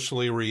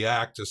emotionally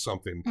react to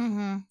something?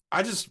 Mm-hmm.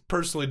 I just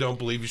personally don't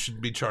believe you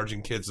should be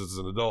charging kids as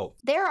an adult.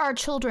 There are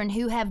children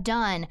who have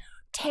done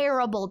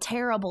terrible,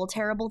 terrible,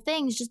 terrible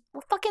things. Just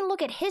fucking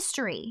look at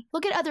history.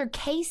 Look at other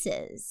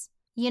cases,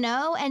 you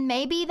know? And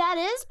maybe that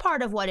is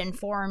part of what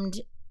informed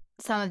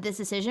some of this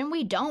decision.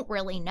 We don't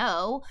really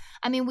know.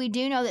 I mean, we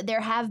do know that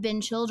there have been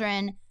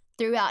children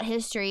throughout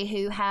history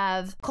who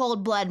have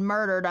cold blood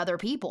murdered other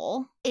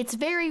people. It's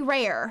very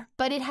rare,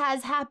 but it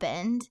has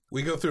happened.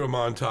 We go through a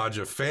montage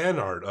of fan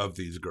art of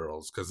these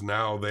girls because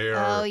now they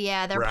are. Oh,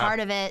 yeah, they're part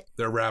of it.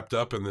 They're wrapped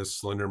up in this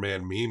Slender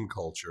Man meme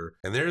culture.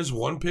 And there's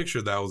one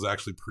picture that was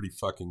actually pretty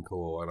fucking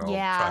cool. And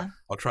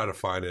I'll try to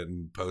find it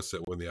and post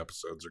it when the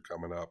episodes are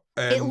coming up.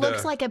 And, it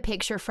looks like a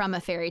picture from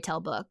a fairy tale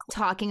book,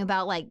 talking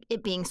about like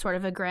it being sort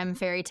of a grim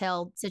fairy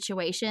tale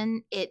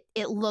situation. It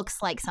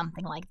looks like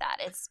something like that.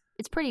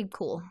 It's pretty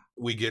cool.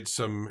 We get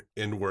some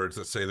end words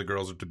that say the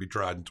girls are to be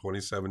tried in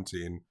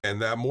 2017,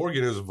 and that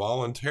Morgan is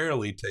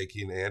voluntarily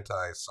taking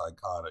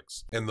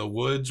antipsychotics. And the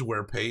woods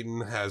where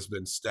Peyton has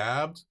been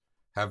stabbed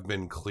have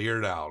been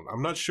cleared out.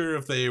 I'm not sure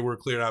if they were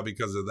cleared out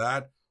because of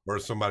that or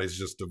if somebody's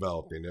just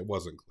developing. It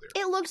wasn't clear.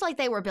 It looked like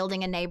they were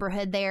building a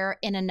neighborhood there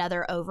in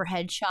another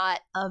overhead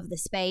shot of the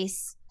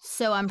space.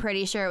 So I'm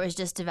pretty sure it was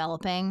just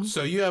developing.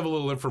 So you have a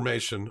little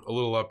information, a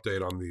little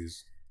update on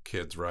these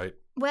kids, right?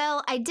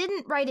 Well, I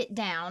didn't write it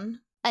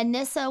down.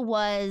 Anissa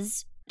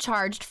was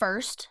charged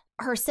first.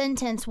 Her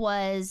sentence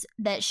was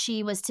that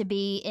she was to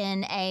be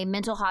in a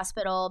mental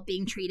hospital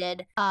being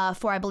treated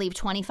for, I believe,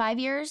 25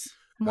 years.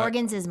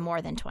 Morgan's is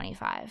more than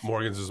 25.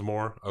 Morgan's is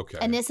more? Okay.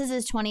 Anissa's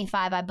is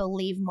 25. I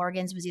believe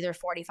Morgan's was either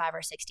 45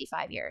 or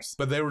 65 years.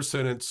 But they were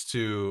sentenced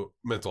to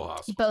mental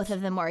hospital. Both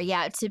of them were,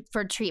 yeah,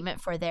 for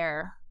treatment for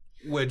their...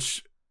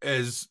 Which,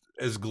 as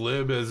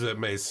glib as it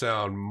may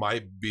sound,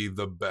 might be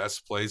the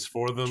best place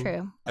for them.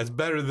 True. It's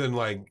better than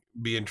like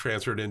being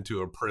transferred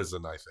into a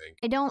prison, I think.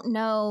 I don't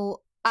know.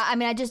 I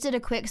mean, I just did a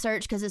quick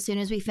search because as soon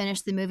as we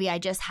finished the movie, I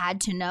just had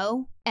to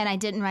know, and I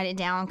didn't write it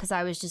down because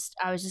I was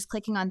just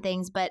clicking on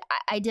things. But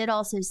I did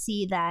also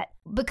see that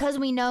because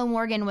we know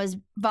Morgan was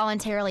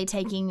voluntarily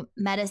taking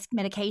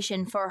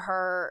medication for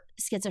her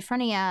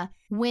schizophrenia,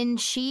 when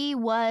she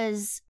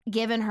was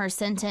given her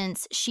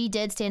sentence, she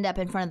did stand up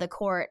in front of the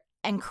court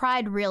and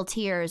cried real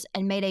tears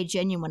and made a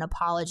genuine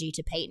apology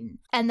to Peyton.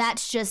 And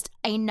that's just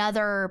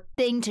another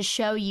thing to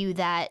show you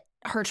that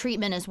her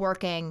treatment is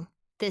working.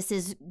 This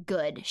is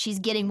good. She's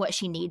getting what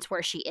she needs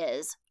where she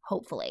is,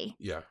 hopefully.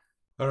 Yeah.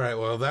 All right.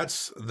 Well,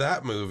 that's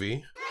that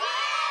movie.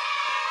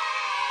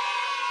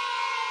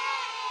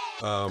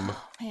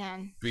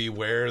 Man.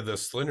 Beware the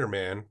Slender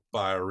Man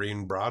by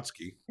Irene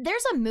Brodsky.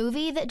 There's a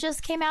movie that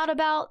just came out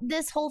about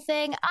this whole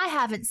thing. I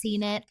haven't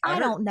seen it. I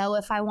don't know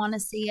if I want to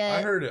see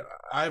it.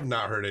 I have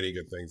not heard any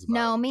good things about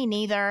it. No, me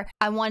neither.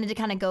 I wanted to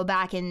kind of go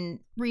back and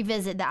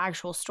revisit the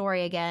actual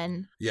story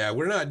again. Yeah,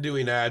 we're not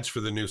doing ads for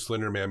the new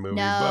Slender Man movie,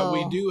 No. but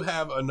we do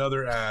have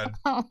another ad.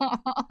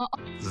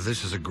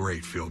 This is a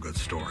great feel-good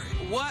story.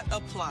 What a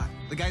plot.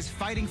 The guy's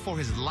fighting for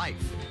his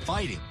life.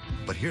 Fighting.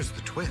 But here's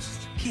the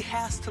twist. He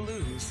has to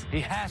lose. He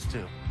has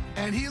to.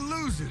 And he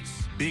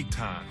loses. Big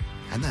time.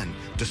 And then,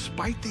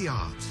 despite the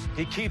odds,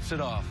 He keeps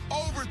it off.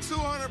 over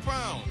 200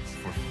 pounds.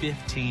 For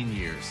 15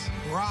 years.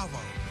 Bravo.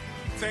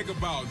 Take a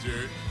bow,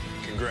 Jared.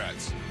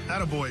 Congrats.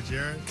 Attaboy,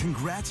 Jared.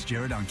 Congrats,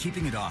 Jared, on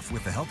keeping it off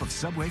with the help of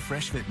Subway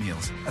Fresh Fit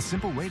Meals. A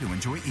simple way to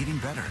enjoy eating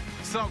better.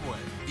 Subway.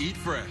 Eat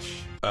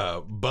fresh.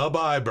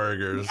 Bye-bye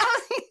burgers.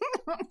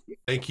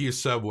 Thank you,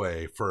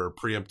 Subway, for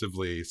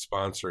preemptively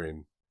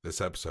sponsoring this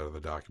episode of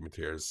the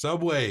Documenteers.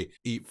 Subway,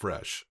 eat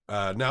fresh.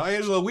 Now,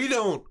 Angela, we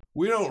don't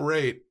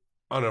rate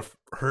on a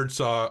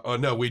Herzog. Oh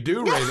no, we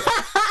do rate.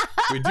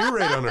 We do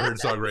rate on a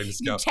Herzog rating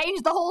scale. You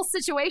changed the whole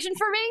situation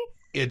for me?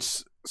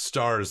 It's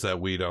stars that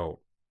we don't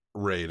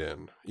rate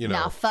in. You know,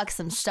 Nah, fuck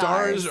some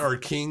stars. Stars are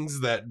kings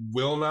that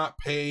will not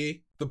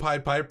pay the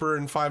Pied Piper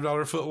in $5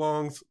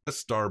 footlongs. That's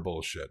star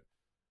bullshit.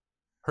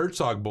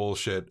 Herzog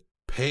bullshit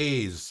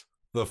pays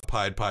the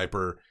Pied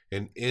Piper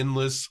in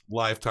endless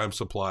lifetime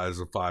supplies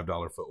of $5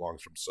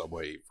 footlongs from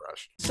Subway Eat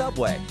Fresh.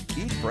 Subway,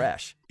 eat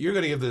fresh. You're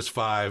going to give this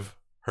 5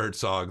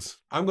 Herzogs.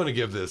 I'm going to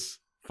give this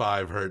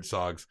 5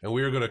 Herzogs, and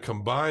we are going to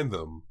combine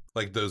them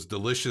like those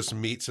delicious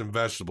meats and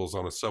vegetables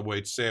on a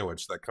Subway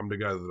sandwich that come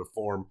together to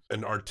form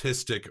an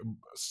artistic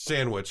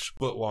sandwich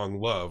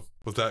footlong love.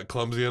 Was that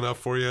clumsy enough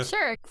for you?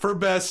 Sure. For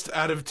best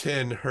out of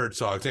 10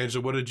 Herzogs,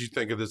 Angela, what did you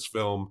think of this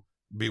film,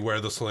 Beware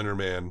the Slender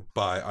Man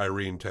by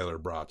Irene Taylor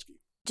Brodsky?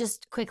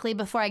 Just quickly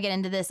before I get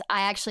into this,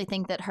 I actually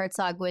think that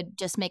Herzog would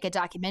just make a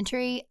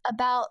documentary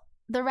about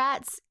the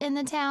rats in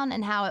the town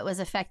and how it was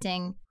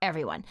affecting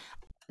everyone.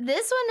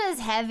 This one is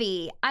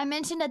heavy. I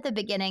mentioned at the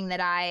beginning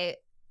that I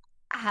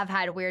have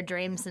had weird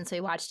dreams since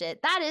we watched it.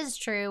 That is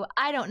true.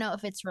 I don't know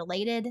if it's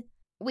related.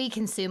 We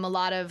consume a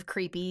lot of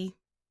creepy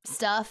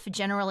stuff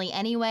generally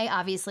anyway.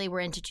 Obviously,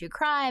 we're into true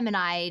crime and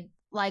I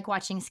like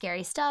watching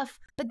scary stuff.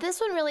 But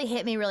this one really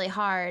hit me really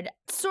hard,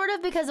 sort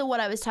of because of what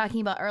I was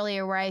talking about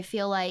earlier, where I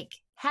feel like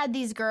had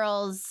these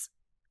girls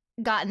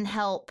gotten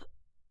help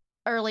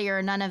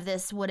earlier, none of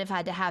this would have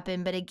had to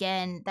happen. But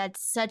again,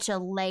 that's such a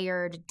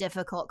layered,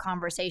 difficult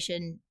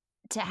conversation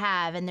to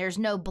have. And there's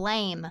no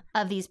blame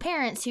of these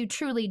parents who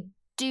truly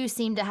do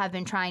seem to have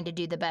been trying to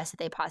do the best that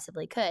they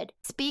possibly could.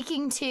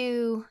 Speaking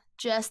to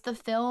just the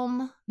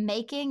film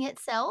making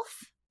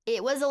itself,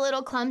 it was a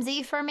little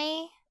clumsy for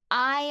me.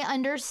 I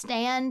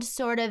understand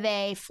sort of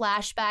a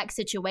flashback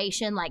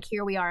situation, like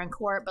here we are in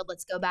court, but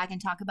let's go back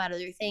and talk about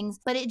other things.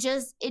 But it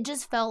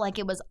just felt like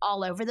it was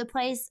all over the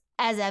place,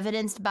 as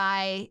evidenced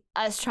by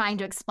us trying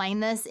to explain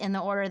this in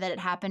the order that it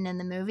happened in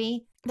the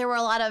movie. There were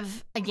a lot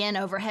of, again,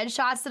 overhead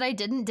shots that I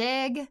didn't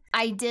dig.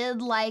 I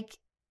did like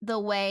the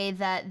way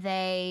that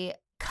they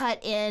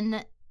cut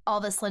in all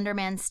the Slender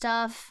Man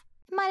stuff.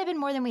 It might have been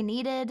more than we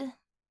needed,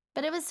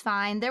 but it was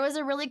fine. There was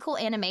a really cool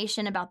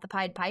animation about the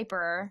Pied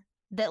Piper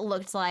that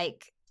looked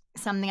like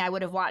something I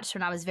would have watched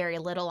when I was very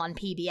little on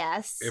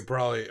PBS.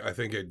 I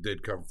think it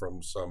did come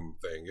from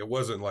something. It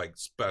wasn't like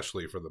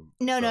specially for them.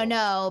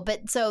 No.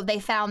 But so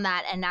they found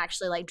that and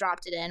actually like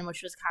dropped it in,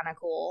 which was kind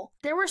of cool.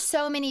 There were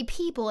so many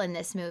people in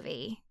this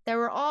movie. There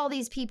were all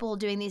these people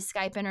doing these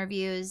Skype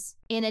interviews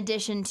in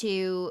addition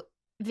to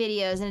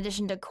videos, in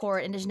addition to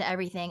court, in addition to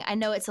everything. I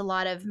know it's a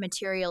lot of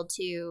material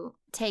to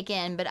take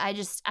in, but I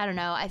don't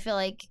know. I feel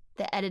like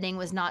the editing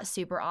was not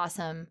super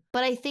awesome.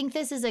 But I think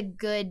this is a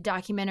good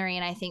documentary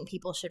and I think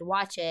people should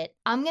watch it.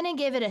 I'm going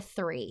to give it a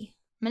 3.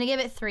 I'm going to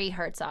give it 3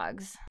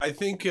 Herzogs. I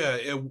think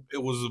it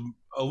was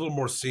a little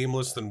more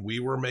seamless than we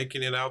were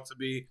making it out to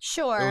be.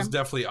 Sure. It was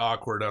definitely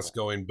awkward, us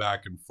going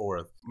back and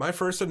forth. My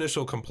first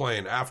initial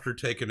complaint after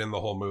taking in the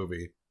whole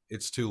movie,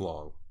 it's too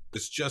long.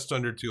 It's just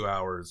under 2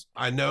 hours.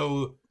 I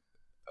know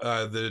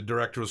the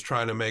director was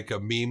trying to make a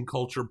meme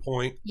culture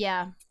point.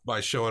 Yeah. By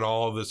showing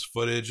all of this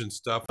footage and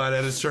stuff. But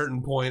at a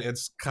certain point,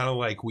 it's kind of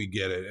like we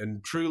get it.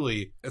 And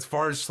truly, as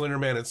far as Slender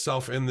Man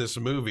itself in this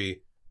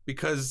movie,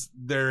 because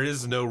there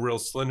is no real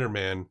Slender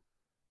Man,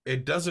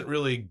 it doesn't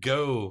really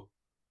go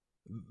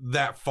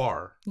that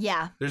far.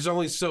 Yeah. There's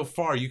only so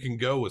far you can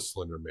go with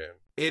Slender Man.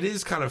 It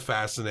is kind of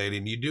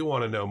fascinating. You do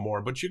want to know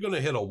more, but you're going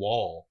to hit a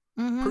wall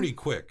pretty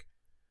quick.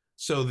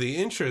 So the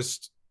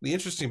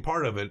interesting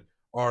part of it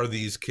are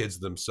these kids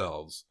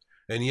themselves.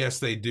 And yes,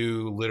 they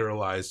do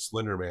literalize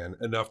Slender Man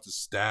enough to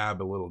stab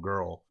a little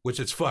girl, which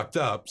it's fucked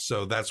up.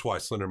 So that's why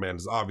Slender Man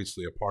is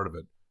obviously a part of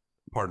it.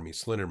 Pardon me,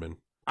 Slenderman.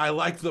 I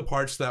liked the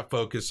parts that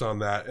focus on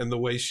that and the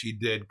way she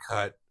did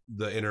cut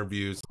the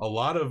interviews. A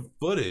lot of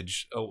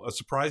footage, a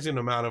surprising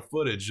amount of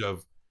footage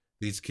of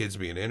these kids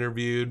being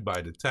interviewed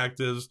by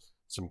detectives,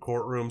 some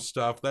courtroom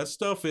stuff. That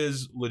stuff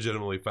is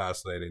legitimately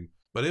fascinating,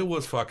 but it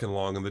was fucking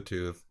long in the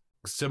tooth.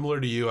 Similar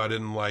to you, I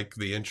didn't like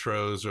the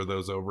intros or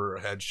those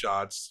overhead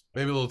shots.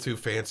 Maybe a little too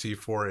fancy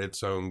for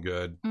its own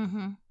good.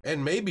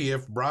 And maybe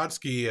if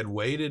Brodsky had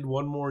waited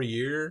one more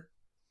year,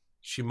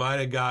 she might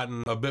have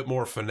gotten a bit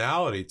more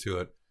finality to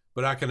it.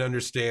 But I can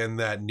understand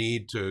that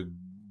need to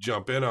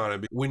jump in on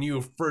it. When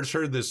you first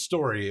heard this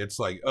story, it's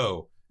like,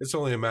 oh, it's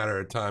only a matter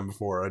of time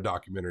before a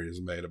documentary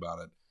is made about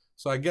it.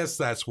 So I guess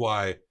that's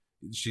why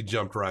she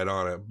jumped right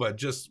on it. But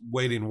just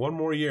waiting one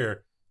more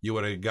year, you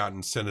would have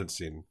gotten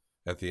sentencing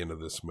at the end of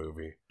this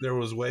movie. There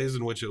was ways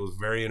in which it was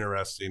very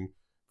interesting,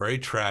 very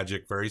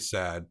tragic, very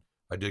sad.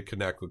 I did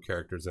connect with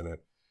characters in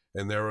it.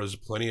 And there was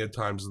plenty of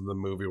times in the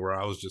movie where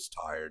I was just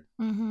tired.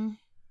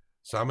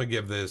 So I'm going to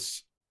give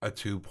this a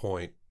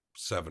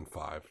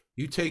 2.75.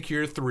 You take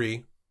your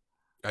 3.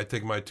 I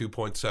take my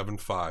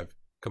 2.75.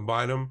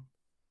 Combine them.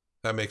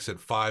 That makes it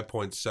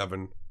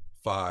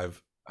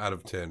 5.75 out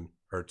of 10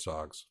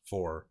 Herzogs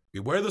for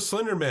Beware the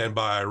Slender Man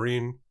by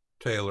Irene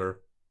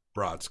Taylor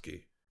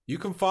Brodsky. You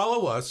can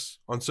follow us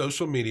on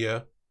social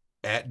media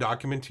at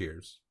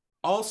Documenteers.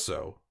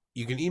 Also,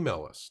 you can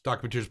email us,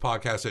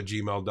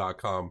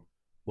 documenteerspodcast@gmail.com.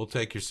 We'll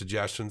take your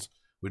suggestions.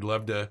 We'd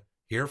love to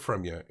hear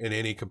from you in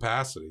any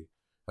capacity.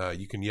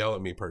 You can yell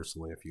at me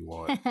personally if you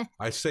want.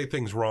 I say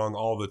things wrong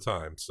all the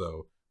time,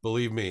 so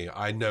believe me,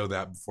 I know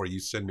that before you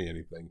send me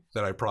anything,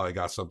 that I probably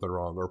got something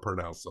wrong or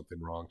pronounced something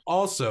wrong.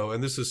 Also,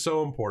 and this is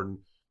so important,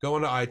 go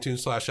into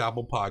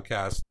iTunes/Apple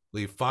Podcasts,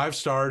 leave 5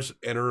 stars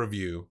and a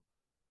review.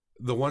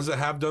 The ones that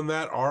have done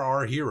that are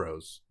our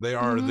heroes. They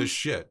are the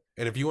shit.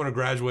 And if you want to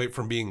graduate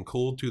from being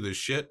cool to the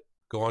shit,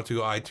 go onto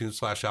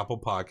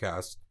iTunes/Apple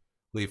Podcasts,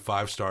 leave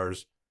 5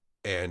 stars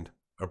and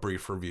a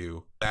brief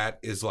review. That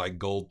is like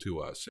gold to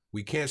us.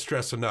 We can't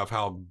stress enough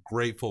how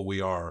grateful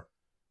we are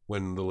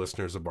when the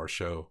listeners of our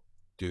show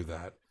do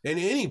that. And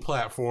any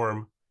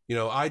platform,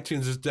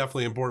 iTunes is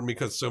definitely important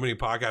because so many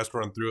podcasts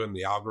run through it and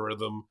the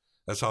algorithm.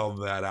 That's how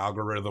that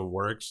algorithm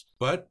works.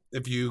 But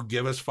if you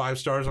give us 5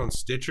 stars on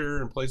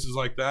Stitcher and places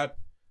like that,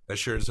 that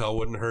sure as hell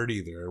wouldn't hurt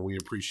either. And we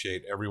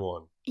appreciate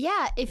everyone.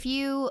 Yeah, if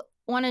you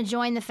want to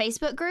join the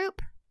Facebook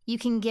group, You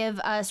can give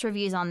us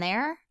reviews on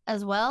there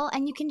as well,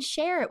 and you can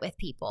share it with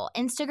people.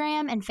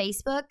 Instagram and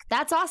Facebook.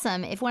 That's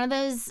awesome. If one of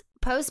those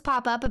posts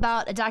pop up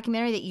about a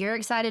documentary that you're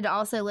excited to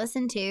also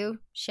listen to,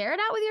 share it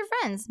out with your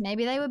friends.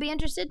 Maybe they would be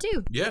interested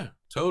too. Yeah,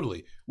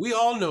 totally. We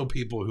all know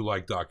people who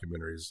like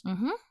documentaries.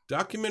 Mm-hmm.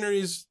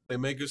 Documentaries, they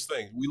make us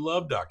think. We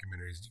love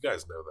documentaries. You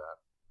guys know that.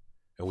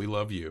 And we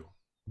love you.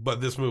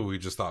 But this movie we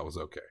just thought was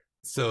okay.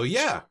 So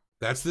yeah,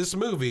 that's this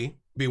movie.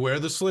 Beware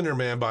the Slender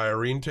Man by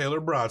Irene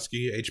Taylor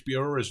Brodsky, HBO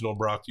original,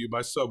 brought to you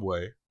by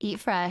Subway. Eat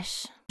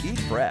fresh. Eat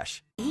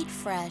fresh. Eat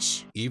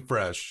fresh. Eat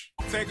fresh.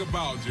 Take a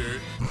bow,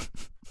 Jared.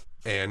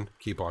 And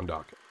keep on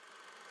docking.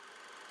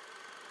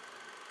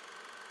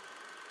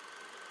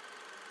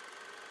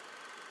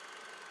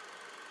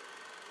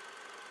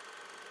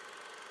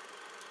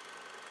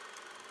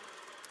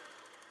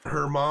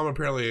 Her mom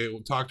apparently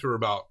talked to her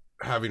about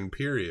having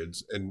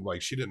periods, and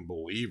like she didn't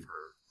believe her.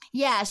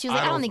 Yeah, she was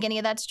like, I don't think any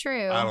of that's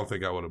true. I don't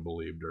think I would have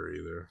believed her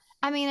either.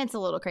 I mean, it's a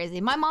little crazy.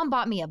 My mom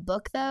bought me a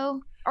book,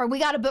 though. Or we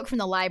got a book from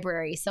the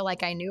library, so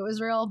like I knew it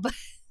was real. But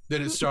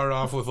did it start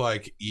off with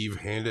like Eve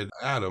handed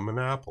Adam an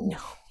apple? No.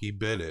 He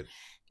bit it.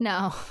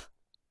 No.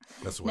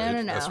 That's the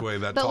way, That's the way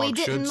that but talk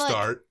should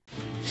start.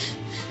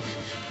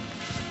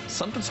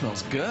 Something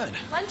smells good.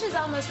 Lunch is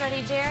almost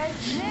ready, Jared.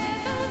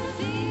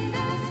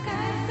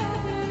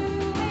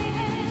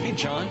 Hey,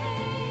 John.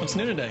 What's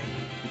new today?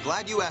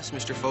 Glad you asked,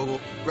 Mr.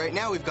 Fogel. Right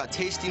now, we've got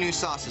tasty new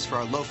sauces for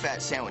our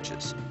low-fat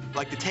sandwiches,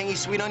 like the tangy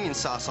sweet onion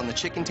sauce on the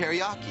chicken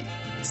teriyaki.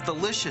 It's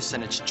delicious,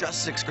 and it's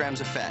just 6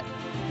 grams of fat.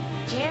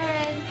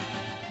 Jared.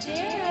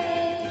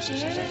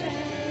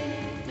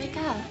 Wake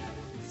up.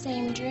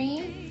 Same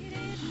dream?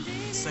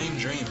 Same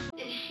dream.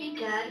 Is she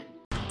dead?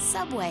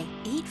 Subway.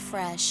 Eat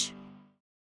fresh.